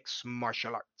and mixed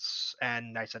martial arts.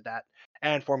 And I said that.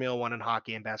 And Formula 1 and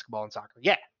hockey and basketball and soccer.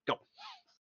 Yeah, go.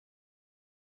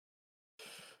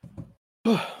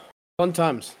 Fun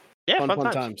times. Yeah,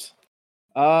 fun times.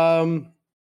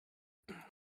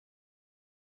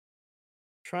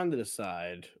 Trying to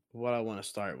decide what I want to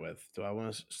start with. Do I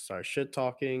want to start shit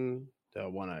talking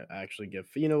want to actually give.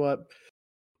 You know what?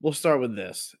 We'll start with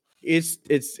this.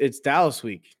 It's Dallas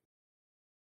week.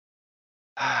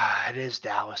 It is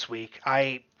Dallas week.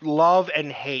 I love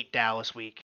and hate Dallas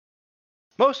week.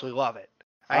 Mostly love it.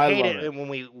 I hate love it when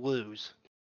we lose.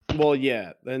 Well,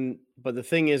 yeah, but the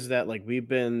thing is that like we've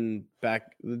been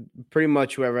back pretty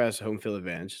much whoever has home field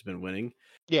advantage has been winning.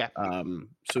 Yeah.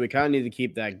 So we kind of need to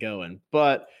keep that going.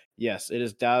 But yes, it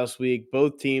is Dallas week.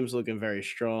 Both teams looking very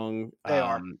strong. They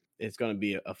are. It's going to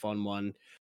be a fun one.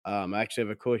 I actually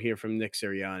have a quote here from Nick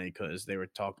Sirianni because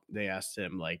they asked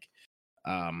him like,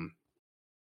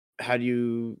 how do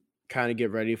you kind of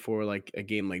get ready for like a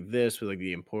game like this with like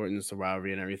the importance, the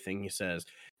rivalry, and everything? He says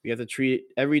you have to treat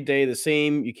every day the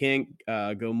same. You can't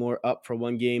go more up for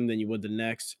one game than you would the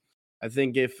next. I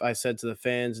think if I said to the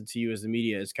fans and to you as the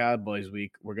media, it's Cowboys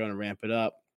week, we're going to ramp it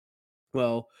up.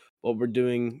 Well, what were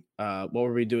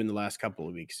we doing the last couple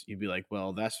of weeks? You'd be like,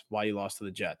 well, that's why you lost to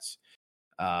the Jets.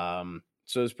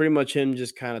 So it's pretty much him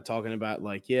just kind of talking about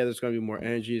like, yeah, there's going to be more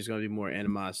energy, there's going to be more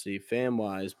animosity fan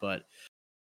wise, but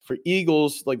for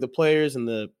Eagles, like the players and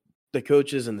the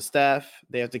coaches and the staff,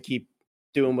 they have to keep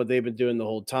doing what they've been doing the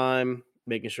whole time,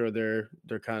 making sure they're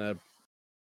kind of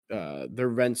their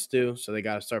rent's due, so they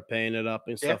got to start paying it up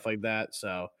and stuff like that.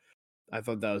 So I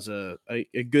thought that was a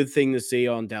good thing to see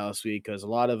on Dallas week because a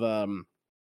lot of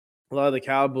the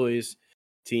Cowboys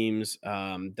teams,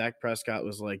 Dak Prescott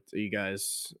was like, you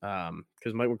guys,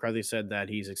 because Mike McCarthy said that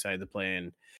he's excited to play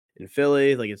in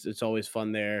Philly. Like it's always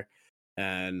fun there.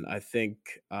 And I think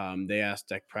they asked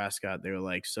Dak Prescott, they were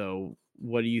like, so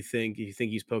what do you think? Do you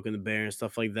think he's poking the bear and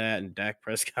stuff like that? And Dak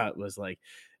Prescott was like,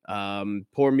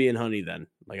 pour me in honey then.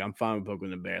 Like I'm fine with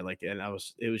poking the bear. Like, and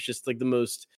it was just like the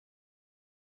most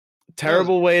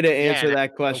terrible way to answer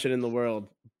that question in the world.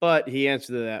 But he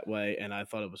answered it that way, and I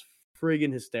thought it was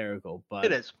friggin' hysterical. But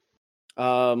it is.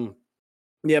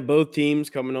 Yeah, both teams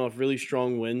coming off really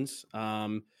strong wins.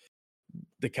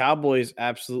 The Cowboys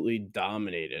absolutely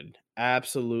dominated.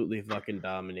 Absolutely fucking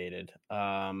dominated.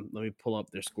 Let me pull up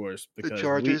their scores because the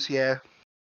Chargers,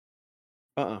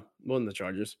 wasn't the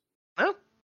Chargers.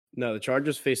 No, the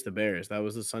Chargers faced the Bears. That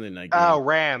was the Sunday night game. Oh,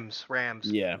 Rams.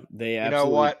 Yeah, they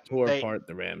absolutely tore apart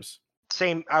the Rams.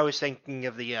 Same. I was thinking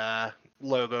of the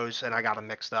logos, and I got them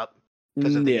mixed up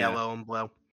because of the yellow and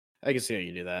blue. I can see how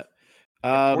you do that.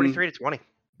 43-20.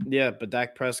 Yeah, but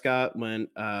Dak Prescott went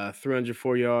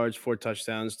 304 yards, 4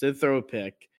 touchdowns, did throw a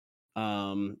pick.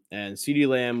 And CeeDee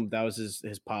Lamb, that was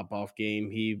his pop-off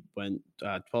game. He went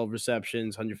 12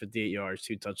 receptions, 158 yards,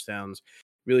 2 touchdowns,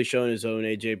 really showing his own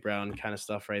A.J. Brown kind of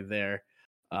stuff right there.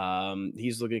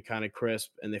 He's looking kind of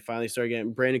crisp, and they finally started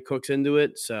getting Brandon Cooks into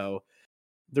it. So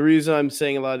the reason I'm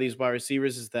saying a lot of these wide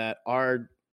receivers is that our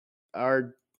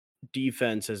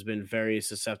defense has been very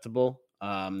susceptible,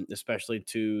 especially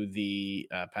to the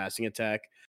passing attack.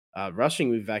 Rushing,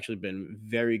 we've actually been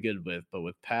very good with, but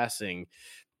with passing,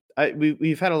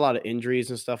 we've had a lot of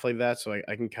injuries and stuff like that, so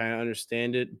I can kind of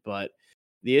understand it. But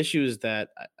the issue is that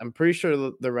I'm pretty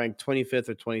sure they're ranked 25th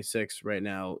or 26th right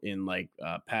now in like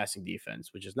passing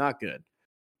defense, which is not good.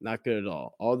 Not good at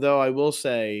all. Although I will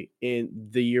say in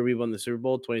the year we won the Super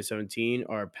Bowl, 2017,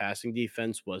 our passing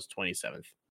defense was 27th.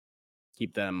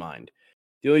 Keep that in mind.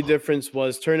 The only difference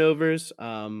was turnovers.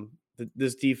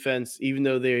 This defense, even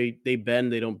though they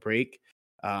bend, they don't break.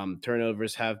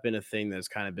 Turnovers have been a thing that's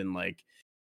kind of been like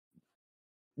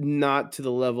not to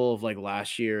the level of like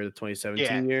last year, the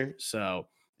 2017 year. So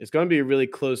it's going to be a really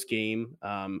close game.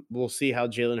 We'll see how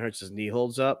Jalen Hurts' knee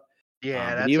holds up.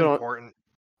 Yeah, that's important.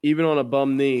 Even on a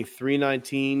bum knee,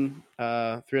 319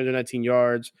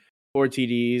 yards, 4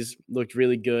 TDs, looked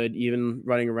really good, even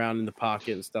running around in the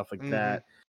pocket and stuff like that.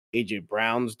 AJ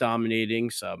Brown's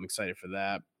dominating, so I'm excited for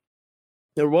that.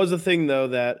 There was a thing, though,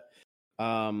 that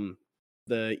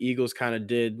the Eagles kind of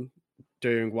did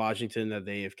during Washington that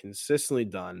they have consistently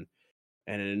done,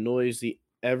 and it annoys the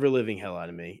ever-living hell out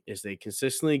of me, is they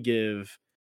consistently give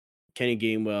Kenny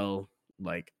Gainwell,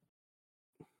 like,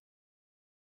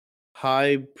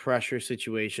 high-pressure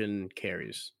situation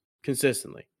carries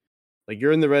consistently. Like,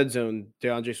 you're in the red zone,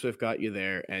 DeAndre Swift got you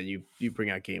there, and you bring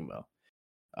out Gainwell.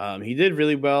 He did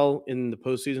really well in the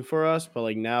postseason for us, but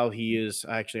like now he is.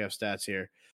 I actually have stats here.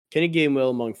 Kenny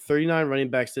Gainwell among 39 running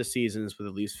backs this season with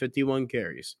at least 51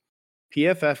 carries.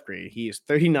 PFF grade, he is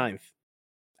 39th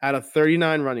out of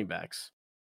 39 running backs.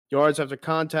 Yards after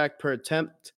contact per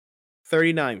attempt,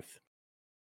 39th.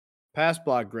 Pass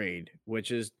block grade,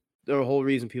 which is the whole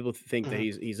reason people think that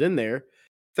he's in there,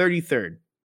 33rd.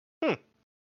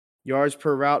 Yards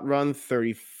per route run,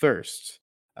 31st.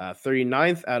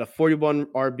 39th out of 41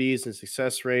 RBs in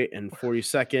success rate, and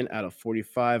 42nd out of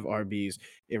 45 RBs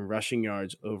in rushing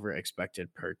yards over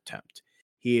expected per attempt.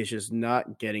 He is just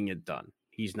not getting it done.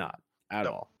 He's not at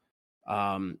Nope.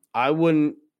 all. I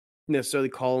wouldn't necessarily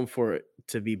call him for it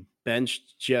to be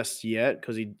benched just yet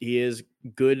because he is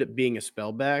good at being a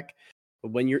spellback.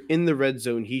 But when you're in the red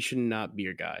zone, he should not be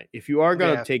your guy. If you are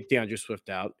going to Yeah. take DeAndre Swift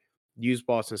out, use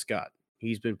Boston Scott.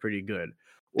 He's been pretty good.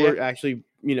 Yeah. Or actually,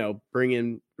 bring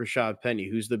in Rashad Penny,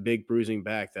 who's the big bruising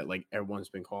back that like everyone's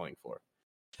been calling for.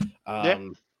 Yeah.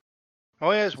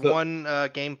 Only has So, one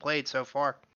game played so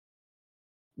far.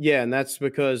 yeah, and that's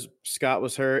because Scott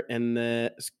was hurt and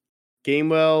the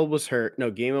Gainwell was hurt.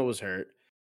 No, Gainwell was hurt.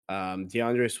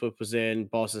 DeAndre Swift was in.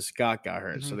 Boston Scott got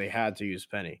hurt, so they had to use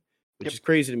Penny, which is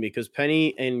crazy to me because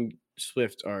Penny and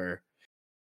Swift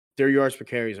their yards per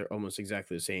carries are almost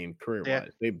exactly the same career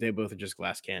wise. They both are just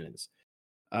glass cannons.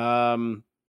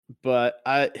 But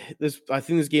I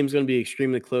think this game's going to be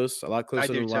extremely close, a lot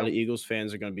closer than a lot of Eagles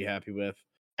fans are going to be happy with.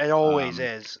 It always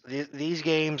is. These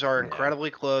games are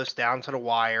incredibly close, down to the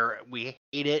wire. We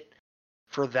hate it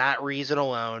for that reason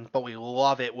alone, but we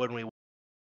love it when we.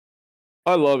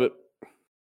 I love it.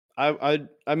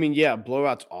 I mean, yeah,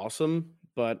 blowout's awesome,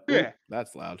 but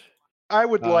that's loud. I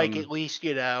would like at least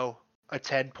a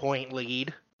 10-point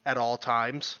lead at all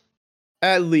times.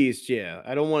 At least, yeah.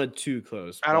 I don't want it too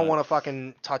close. I don't want a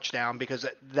fucking touchdown because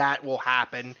that will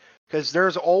happen. Because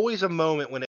there's always a moment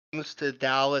when it comes to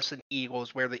Dallas and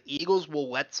Eagles where the Eagles will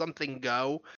let something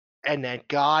go, and then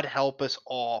God help us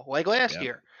all. Like last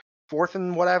year, 4th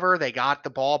and whatever, they got the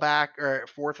ball back, or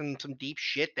 4th and some deep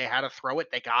shit. They had to throw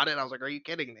it. They got it. I was like, are you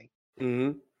kidding me?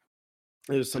 Mm-hmm.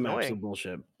 It was some absolute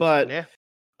bullshit. But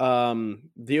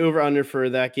the over-under for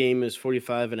that game is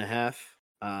 45.5.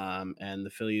 And the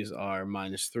Phillies are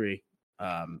 -3.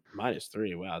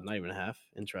 -3. Wow, not even a half.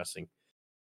 Interesting.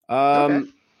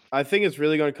 I think it's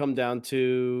really going to come down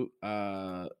to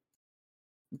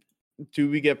do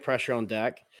we get pressure on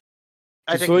Dak?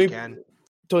 I think we can.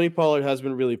 Tony Pollard has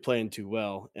been really playing too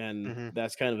well, and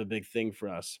that's kind of a big thing for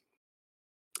us.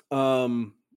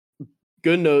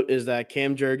 Good note is that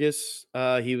Cam Jurgis,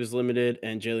 he was limited,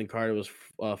 and Jalen Carter was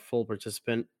a full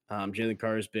participant. Jalen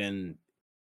Carter's been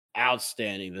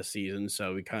outstanding this season,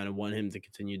 so we kind of want him to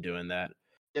continue doing that.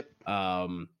 Yep.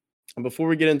 And before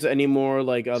we get into any more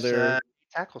like other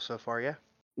tackles so far,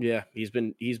 yeah, he's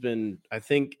been I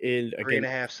think in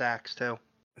 3.5 sacks too.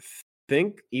 I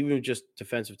think even just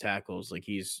defensive tackles, like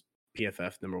he's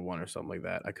PFF #1 or something like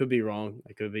that. I could be wrong.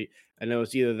 I know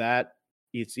it's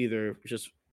either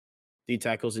just D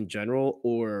tackles in general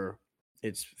or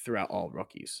it's throughout all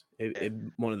rookies.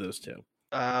 One of those two.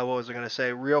 What was I going to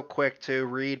say? Real quick, too,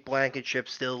 Reed Blankenship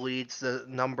still leads the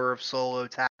number of solo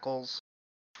tackles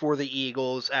for the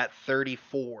Eagles at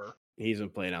 34. He's been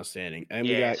playing outstanding. And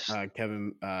we got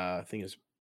Kevin, I think it's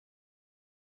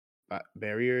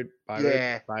Byred.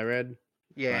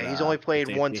 Yeah, he's only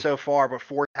played one so far, but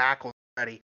 4 tackles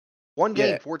already. One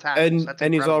game, 4 tackles.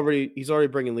 And he's already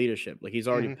bringing leadership. Like he's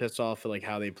already pissed off at like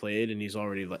how they played, and he's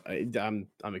already like I'm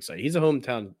excited. He's a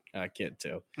hometown kid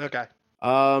too. Okay.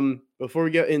 Before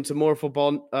we get into more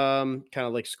football, kind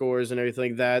of like scores and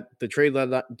everything, that the trade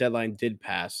deadline did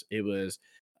pass. It was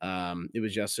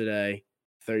yesterday,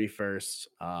 31st.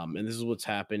 And this is what's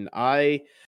happened. I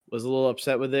was a little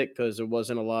upset with it because there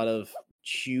wasn't a lot of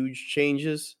huge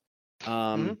changes,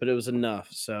 but it was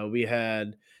enough. So we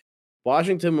had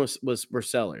Washington were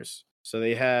sellers. So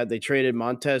they traded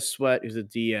Montez Sweat, who's a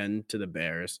DN, to the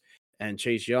Bears, and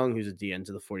Chase Young, who's a DN,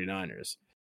 to the 49ers.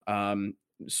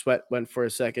 Sweat went for a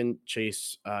second.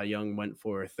 Chase Young went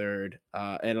for a third.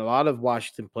 And a lot of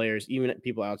Washington players, even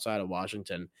people outside of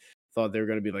Washington, thought they were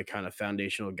going to be like kind of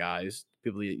foundational guys,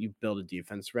 people that you build a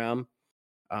defense around.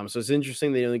 So it's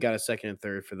interesting they only got a second and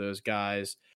third for those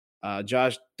guys.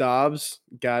 Josh Dobbs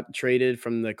got traded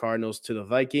from the Cardinals to the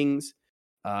Vikings.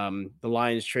 The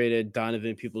Lions traded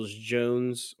Donovan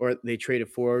Peoples-Jones, or they traded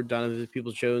for Donovan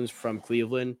Peoples-Jones from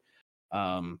Cleveland.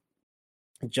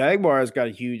 Jaguars got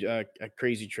a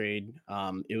crazy trade.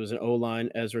 It was an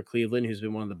O-line, Ezra Cleveland, who's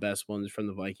been one of the best ones from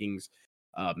the Vikings.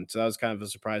 So that was kind of a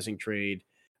surprising trade.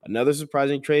 Another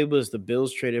surprising trade was the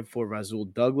Bills traded for Rasul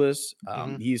Douglas.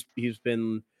 He's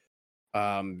been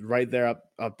right there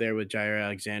up there with Jair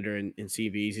Alexander in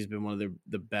CVs. He's been one of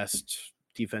the best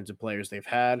defensive players they've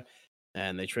had,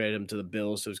 and they traded him to the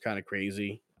Bills, so it was kind of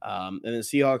crazy. And the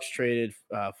Seahawks traded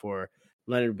for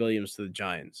Leonard Williams to the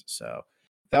Giants. So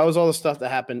that was all the stuff that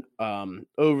happened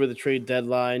over the trade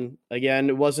deadline. Again,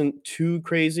 it wasn't too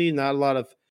crazy. Not a lot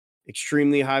of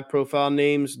extremely high-profile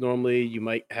names. Normally, you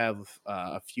might have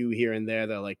a few here and there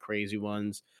that are like crazy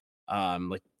ones.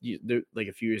 Like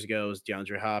a few years ago, it was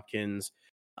DeAndre Hopkins.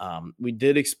 We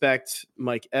did expect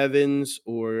Mike Evans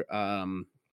or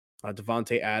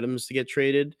Devontae Adams to get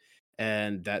traded,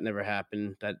 and that never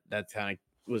happened. That kind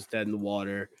of was dead in the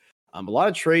water. A lot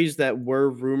of trades that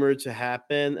were rumored to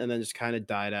happen and then just kind of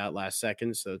died out last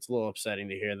second. So it's a little upsetting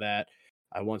to hear that.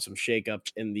 I want some shakeup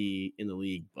in the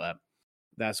league, but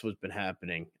that's what's been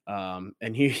happening. And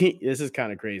this is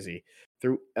kind of crazy.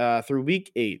 Through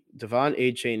week 8, Devon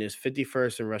Achane is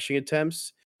 51st in rushing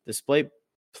attempts, despite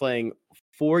playing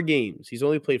 4 games. He's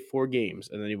only played 4 games,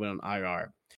 and then he went on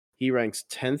IR. He ranks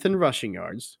 10th in rushing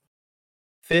yards,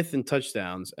 5th in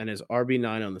touchdowns, and is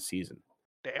RB9 on the season.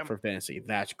 Damn. For fantasy.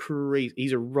 That's crazy.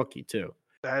 He's a rookie too.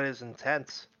 That is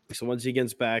intense. So once he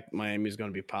gets back, Miami's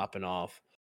going to be popping off.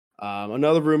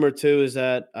 Another rumor too is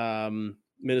that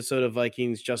Minnesota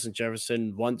Vikings Justin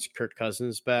Jefferson wants Kirk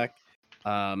Cousins back.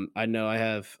 I know I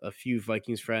have a few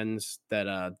Vikings friends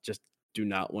that just do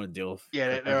not want to deal with.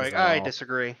 Yeah, they're like, I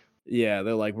disagree. Yeah,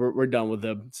 they're like, we're done with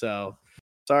him. So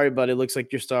sorry, but it looks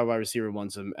like your star wide receiver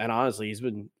wants him. And honestly, he's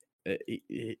been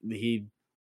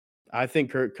I think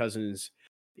Kirk Cousins,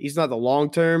 he's not the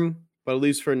long term, but at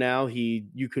least for now,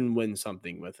 you can win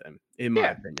something with him, in my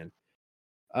opinion.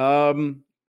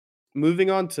 Moving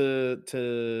on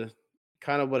to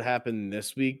kind of what happened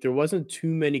this week, there wasn't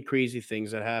too many crazy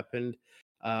things that happened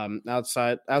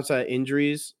outside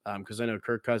injuries. Because I know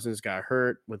Kirk Cousins got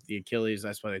hurt with the Achilles,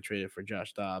 that's why they traded for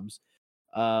Josh Dobbs.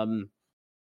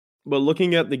 But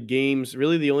looking at the games,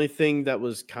 really the only thing that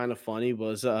was kind of funny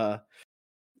was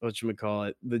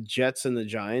whatchamacallit, the Jets and the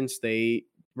Giants, they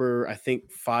were, I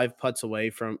think, 5 punts away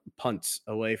from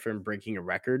breaking a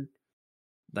record,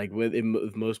 like with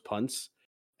most punts.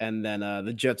 And then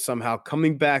the Jets somehow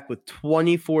coming back with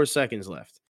 24 seconds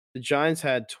left. The Giants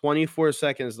had 24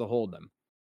 seconds to hold them.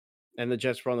 And the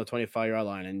Jets were on the 25-yard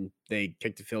line, and they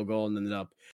kicked a field goal and ended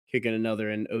up kicking another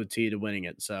in OT to winning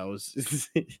it. So it was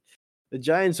the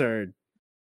Giants are,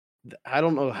 I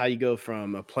don't know how you go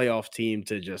from a playoff team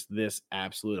to just this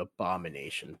absolute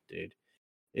abomination, dude.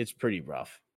 It's pretty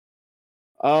rough.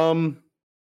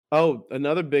 Oh,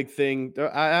 another big thing.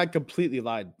 I completely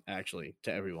lied, actually,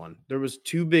 to everyone. There was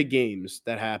 2 big games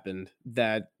that happened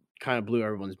that kind of blew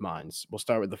everyone's minds. We'll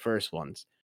start with the first ones.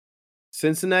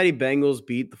 Cincinnati Bengals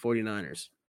beat the 49ers.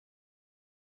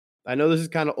 I know this is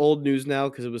kind of old news now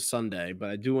because it was Sunday, but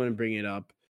I do want to bring it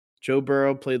up. Joe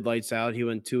Burrow played lights out. He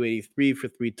went 283 for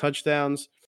 3 touchdowns.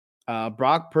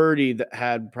 Brock Purdy that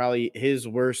had probably his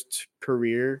worst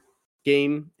career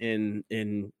game in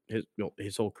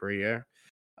his whole career.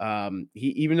 He,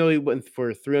 even though he went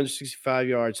for 365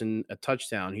 yards and a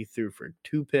touchdown, he threw for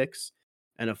 2 picks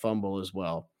and a fumble as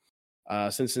well.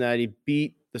 Cincinnati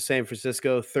beat the San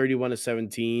Francisco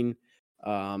 31-17.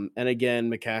 And again,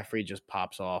 McCaffrey just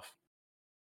pops off.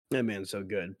 That man's so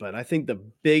good. But I think the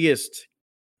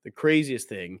craziest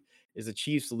thing is the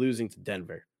Chiefs losing to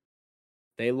Denver.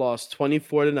 They lost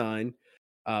 24-9.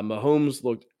 Mahomes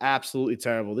looked absolutely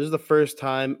terrible. This is the first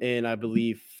time in, I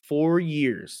believe, 4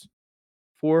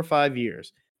 or 5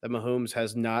 years, that Mahomes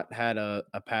has not had a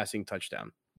passing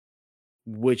touchdown,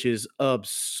 which is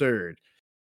absurd.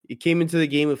 He came into the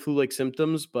game with flu-like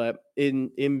symptoms, but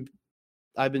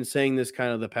I've been saying this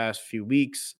kind of the past few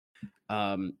weeks.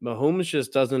 Mahomes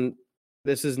just doesn't.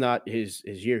 This is not his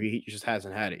year. He just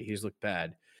hasn't had it. He's looked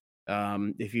bad.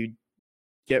 If you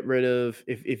get rid of,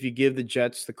 if you give the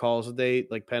Jets the calls that they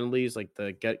like penalties, like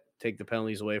take the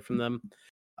penalties away from them,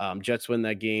 Jets win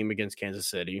that game against Kansas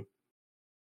City.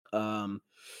 There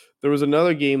was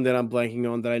another game that I'm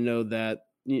blanking on that I know that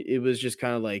it was just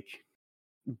kind of like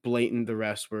blatant. The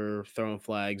refs were throwing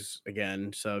flags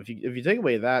again. So if you take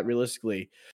away that, realistically,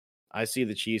 I see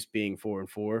the Chiefs being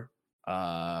 4-4.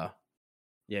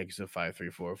 Yeah, because of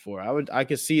 5-3-4-4. I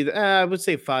could see that. I would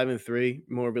say 5-3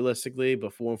 more realistically,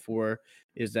 but 4-4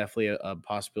 is definitely a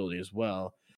possibility as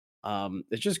well.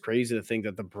 It's just crazy to think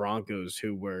that the Broncos,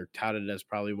 who were touted as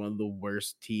probably one of the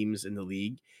worst teams in the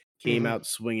league, came out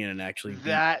swinging and actually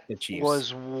beat the Chiefs. That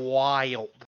was wild.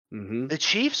 Mm-hmm. The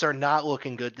Chiefs are not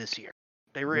looking good this year.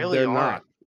 They really aren't.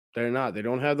 They're not. They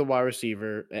don't have the wide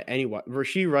receiver.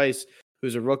 Rashee Rice,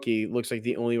 who's a rookie, looks like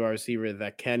the only wide receiver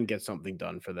that can get something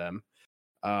done for them.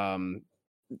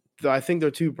 I think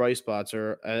their 2 bright spots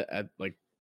are at like,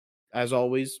 as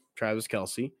always, Travis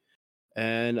Kelce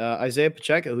and Isaiah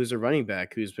Pacheco, who's a running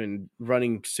back who's been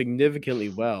running significantly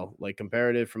well, like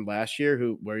comparative from last year,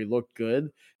 where he looked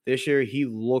good. This year, he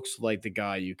looks like the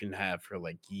guy you can have for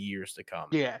like years to come.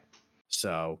 Yeah.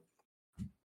 So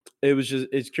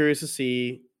it's curious to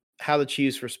see how the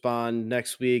Chiefs respond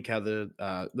next week, how the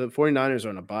 49ers are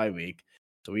on a bye week.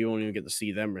 so we won't even get to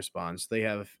see them respond. So they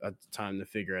have time to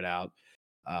figure it out.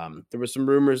 There were some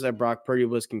rumors that Brock Purdy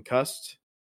was concussed,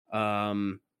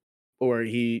 or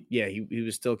he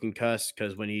was still concussed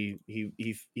because when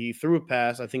he threw a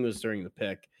pass, I think it was during the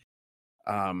pick.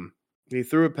 He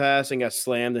threw a pass and got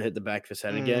slammed and hit the back of his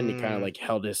head again. He kind of like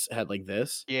held his head like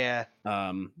this. Yeah.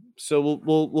 So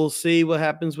we'll see what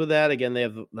happens with that. Again, they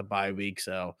have the bye week,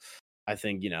 so I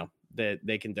think that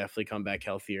they can definitely come back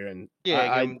healthier. And give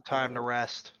them time to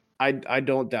rest. I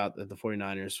don't doubt that the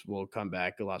 49ers will come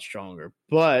back a lot stronger.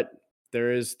 But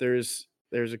there's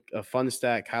a fun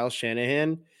stat. Kyle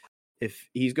Shanahan, if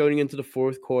he's going into the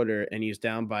fourth quarter and he's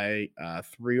down by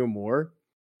 3 or more,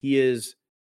 he is.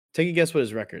 Take a guess what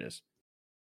his record is.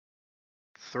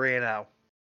 3-0.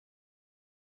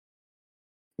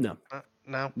 No.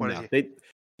 No. What is he?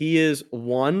 He is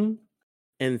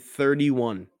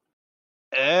 1-31.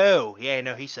 Oh, yeah,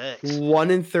 no, he sucks.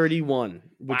 1-31,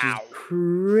 which is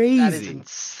crazy. That is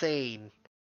insane.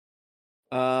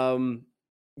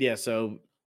 Yeah. So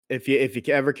if you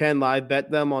ever can live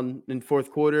bet them in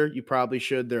fourth quarter, you probably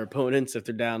should. Their opponents if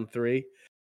they're down 3.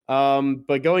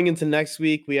 But going into next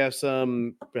week, we have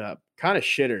some kind of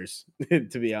shitters,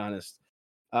 to be honest.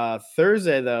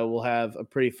 Thursday, though, we'll have a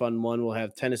pretty fun one. We'll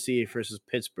have Tennessee versus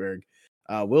Pittsburgh.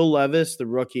 Will Levis, the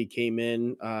rookie, came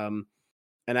in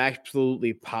and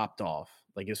absolutely popped off.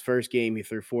 Like his first game, he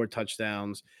threw 4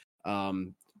 touchdowns.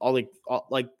 All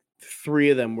 3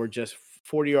 of them were just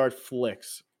 40-yard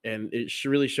flicks, and it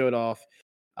really showed off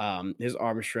his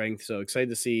arm strength. So excited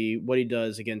to see what he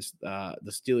does against the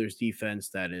Steelers defense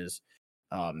that is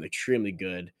extremely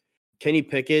good. Kenny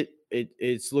Pickett,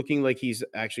 it's looking like he's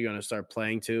actually going to start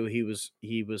playing too. He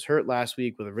was hurt last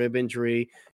week with a rib injury,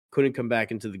 couldn't come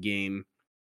back into the game.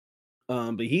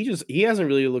 But he hasn't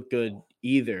really looked good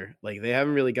either. Like they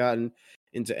haven't really gotten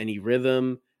into any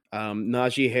rhythm.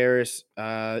 Najee Harris,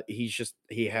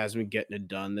 he hasn't been getting it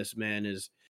done. This man is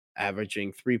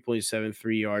averaging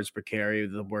 3.73 yards per carry,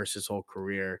 the worst his whole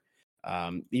career.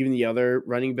 Even the other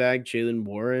running back, Jaylen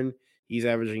Warren, he's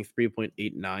averaging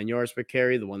 3.89 yards per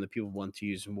carry, the one that people want to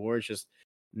use more. It's just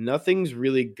nothing's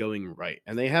really going right.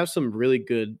 And they have some really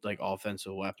good like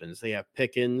offensive weapons. They have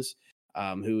Pickens,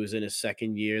 who is in his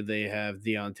second year. They have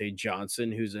Deontay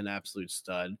Johnson, who's an absolute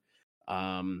stud.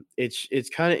 It's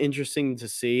kind of interesting to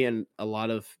see, and a lot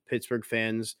of Pittsburgh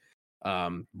fans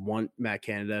want Matt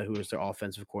Canada, who is their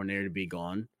offensive coordinator, to be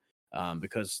gone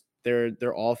because their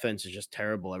offense is just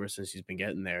terrible ever since he's been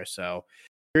getting there. So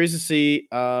curious to see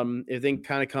if they can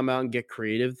kind of come out and get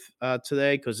creative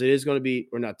today, because it is going to be,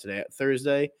 or not today,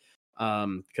 Thursday,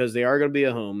 because they are going to be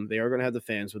at home. They are going to have the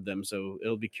fans with them, so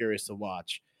it'll be curious to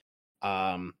watch.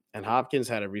 And Hopkins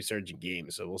had a resurgent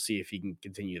game, so we'll see if he can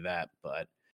continue that. But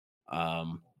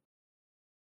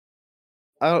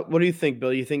what do you think,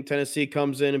 Bill? You think Tennessee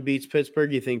comes in and beats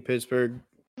Pittsburgh? You think Pittsburgh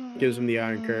gives them the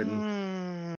Iron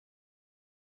Curtain?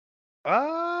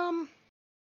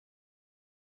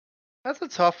 That's a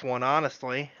tough one,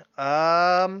 honestly.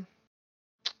 I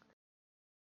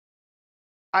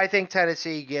think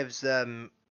Tennessee gives them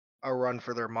a run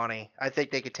for their money. I think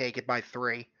they could take it by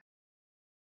 3. I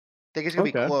think it's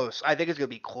going to be close. I think it's going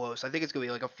to be close. I think it's going to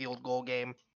be like a field goal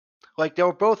game. Like,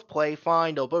 they'll both play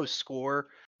fine. They'll both score.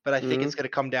 But I think it's going to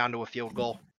come down to a field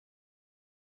goal.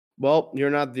 Well, you're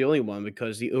not the only one,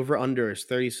 because the over-under is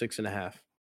 36.5,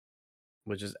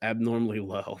 which is abnormally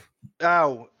low.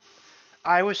 Oh,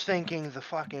 I was thinking the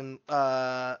fucking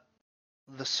the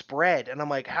spread, and I'm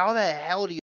like, how the hell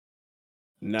do you?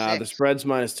 Nah, the spread's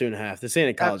minus 2.5. This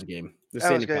ain't a college game. This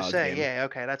ain't a college game. Yeah,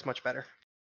 okay, that's much better.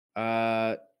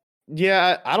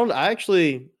 Yeah,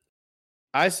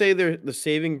 I say the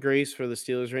saving grace for the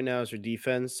Steelers right now is their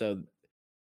defense. So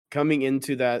coming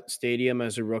into that stadium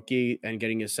as a rookie and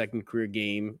getting his second career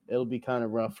game, it'll be kind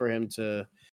of rough for him to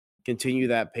continue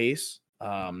that pace.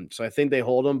 So I think they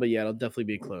hold him, but yeah, it'll definitely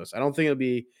be close. I don't think it'll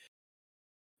be.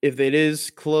 If it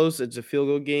is close, it's a field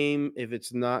goal game. If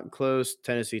it's not close,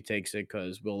 Tennessee takes it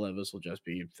because Will Levis will just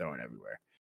be throwing everywhere.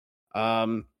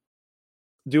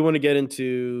 Do want to get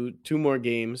into 2 more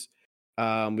games.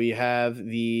 We have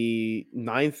the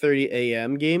 9:30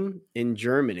 a.m. game in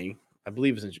Germany. I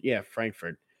believe it's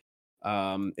Frankfurt.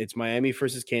 It's Miami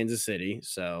versus Kansas City.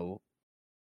 So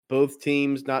both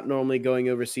teams not normally going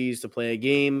overseas to play a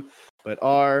game, but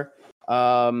are.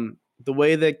 The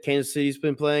way that Kansas City's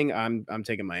been playing, I'm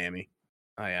taking Miami.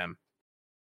 I am.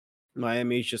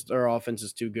 Miami's just, our offense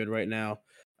is too good right now.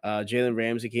 Jalen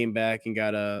Ramsey came back and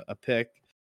got a pick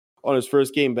on his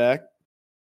first game back.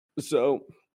 So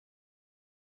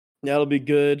that'll be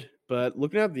good. But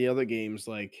looking at the other games,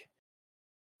 like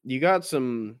you got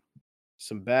some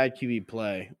some bad QB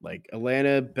play. Like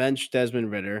Atlanta benched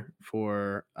Desmond Ritter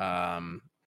for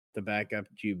the backup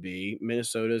QB.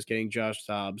 Minnesota's getting Josh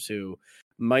Dobbs, who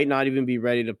might not even be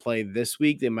ready to play this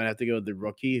week. They might have to go with the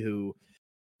rookie, who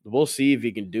we'll see if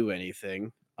he can do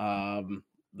anything.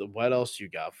 What else you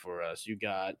got for us? You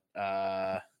got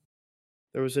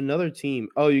there was another team.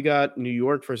 Oh, you got New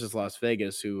York versus Las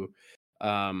Vegas, who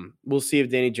we'll see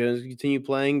if Danny Jones can continue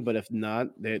playing, but if not,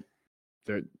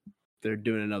 they're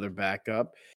doing another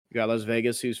backup. You got Las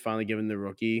Vegas, who's finally given the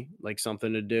rookie like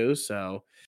something to do. So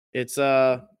it's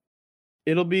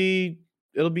it'll be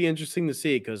interesting to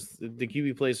see because the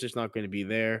QB play is just not going to be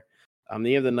there.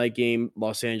 They have the night game,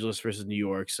 Los Angeles versus New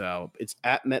York, so it's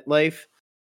at MetLife.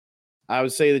 I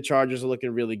would say the Chargers are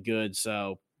looking really good,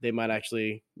 so they might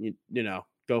actually,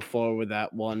 go forward with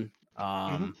that one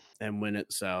and win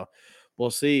it. So we'll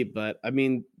see. But I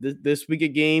mean, this week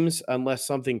of games, unless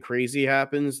something crazy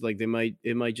happens, like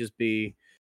it might just be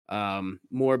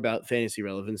more about fantasy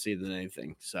relevancy than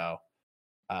anything. So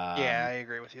yeah, I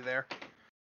agree with you there.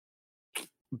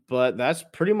 But that's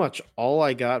pretty much all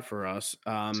I got for us.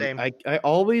 Same. I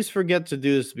always forget to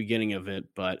do this at the beginning of it,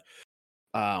 but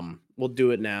we'll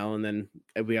do it now, and then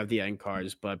we have the end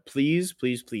cards. But please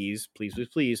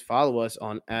follow us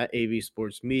on @AV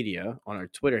Sports Media on our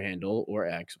Twitter handle or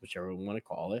X, whichever we want to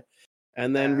call it.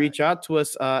 And then reach out to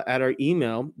us at our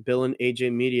email,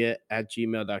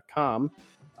 billandajmedia@gmail.com.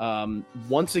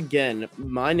 Once again,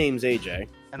 my name's AJ.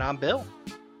 And I'm Bill.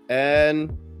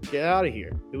 And get out of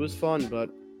here. It was fun, but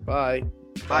bye.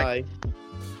 Bye.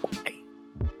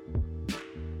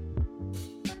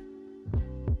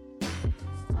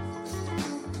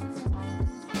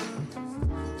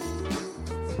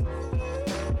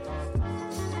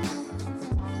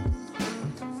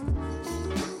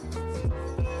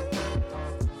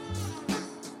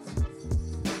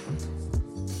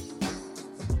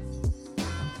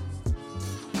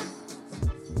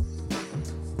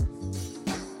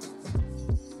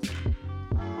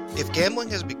 If gambling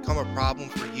has become a problem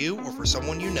for you or for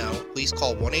someone you know, please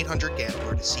call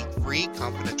 1-800-GAMBLER to seek free,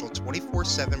 confidential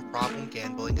 24/7 problem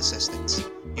gambling assistance.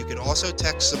 You can also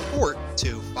text support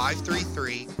to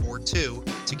 53342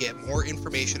 to get more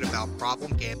information about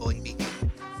problem gambling behavior.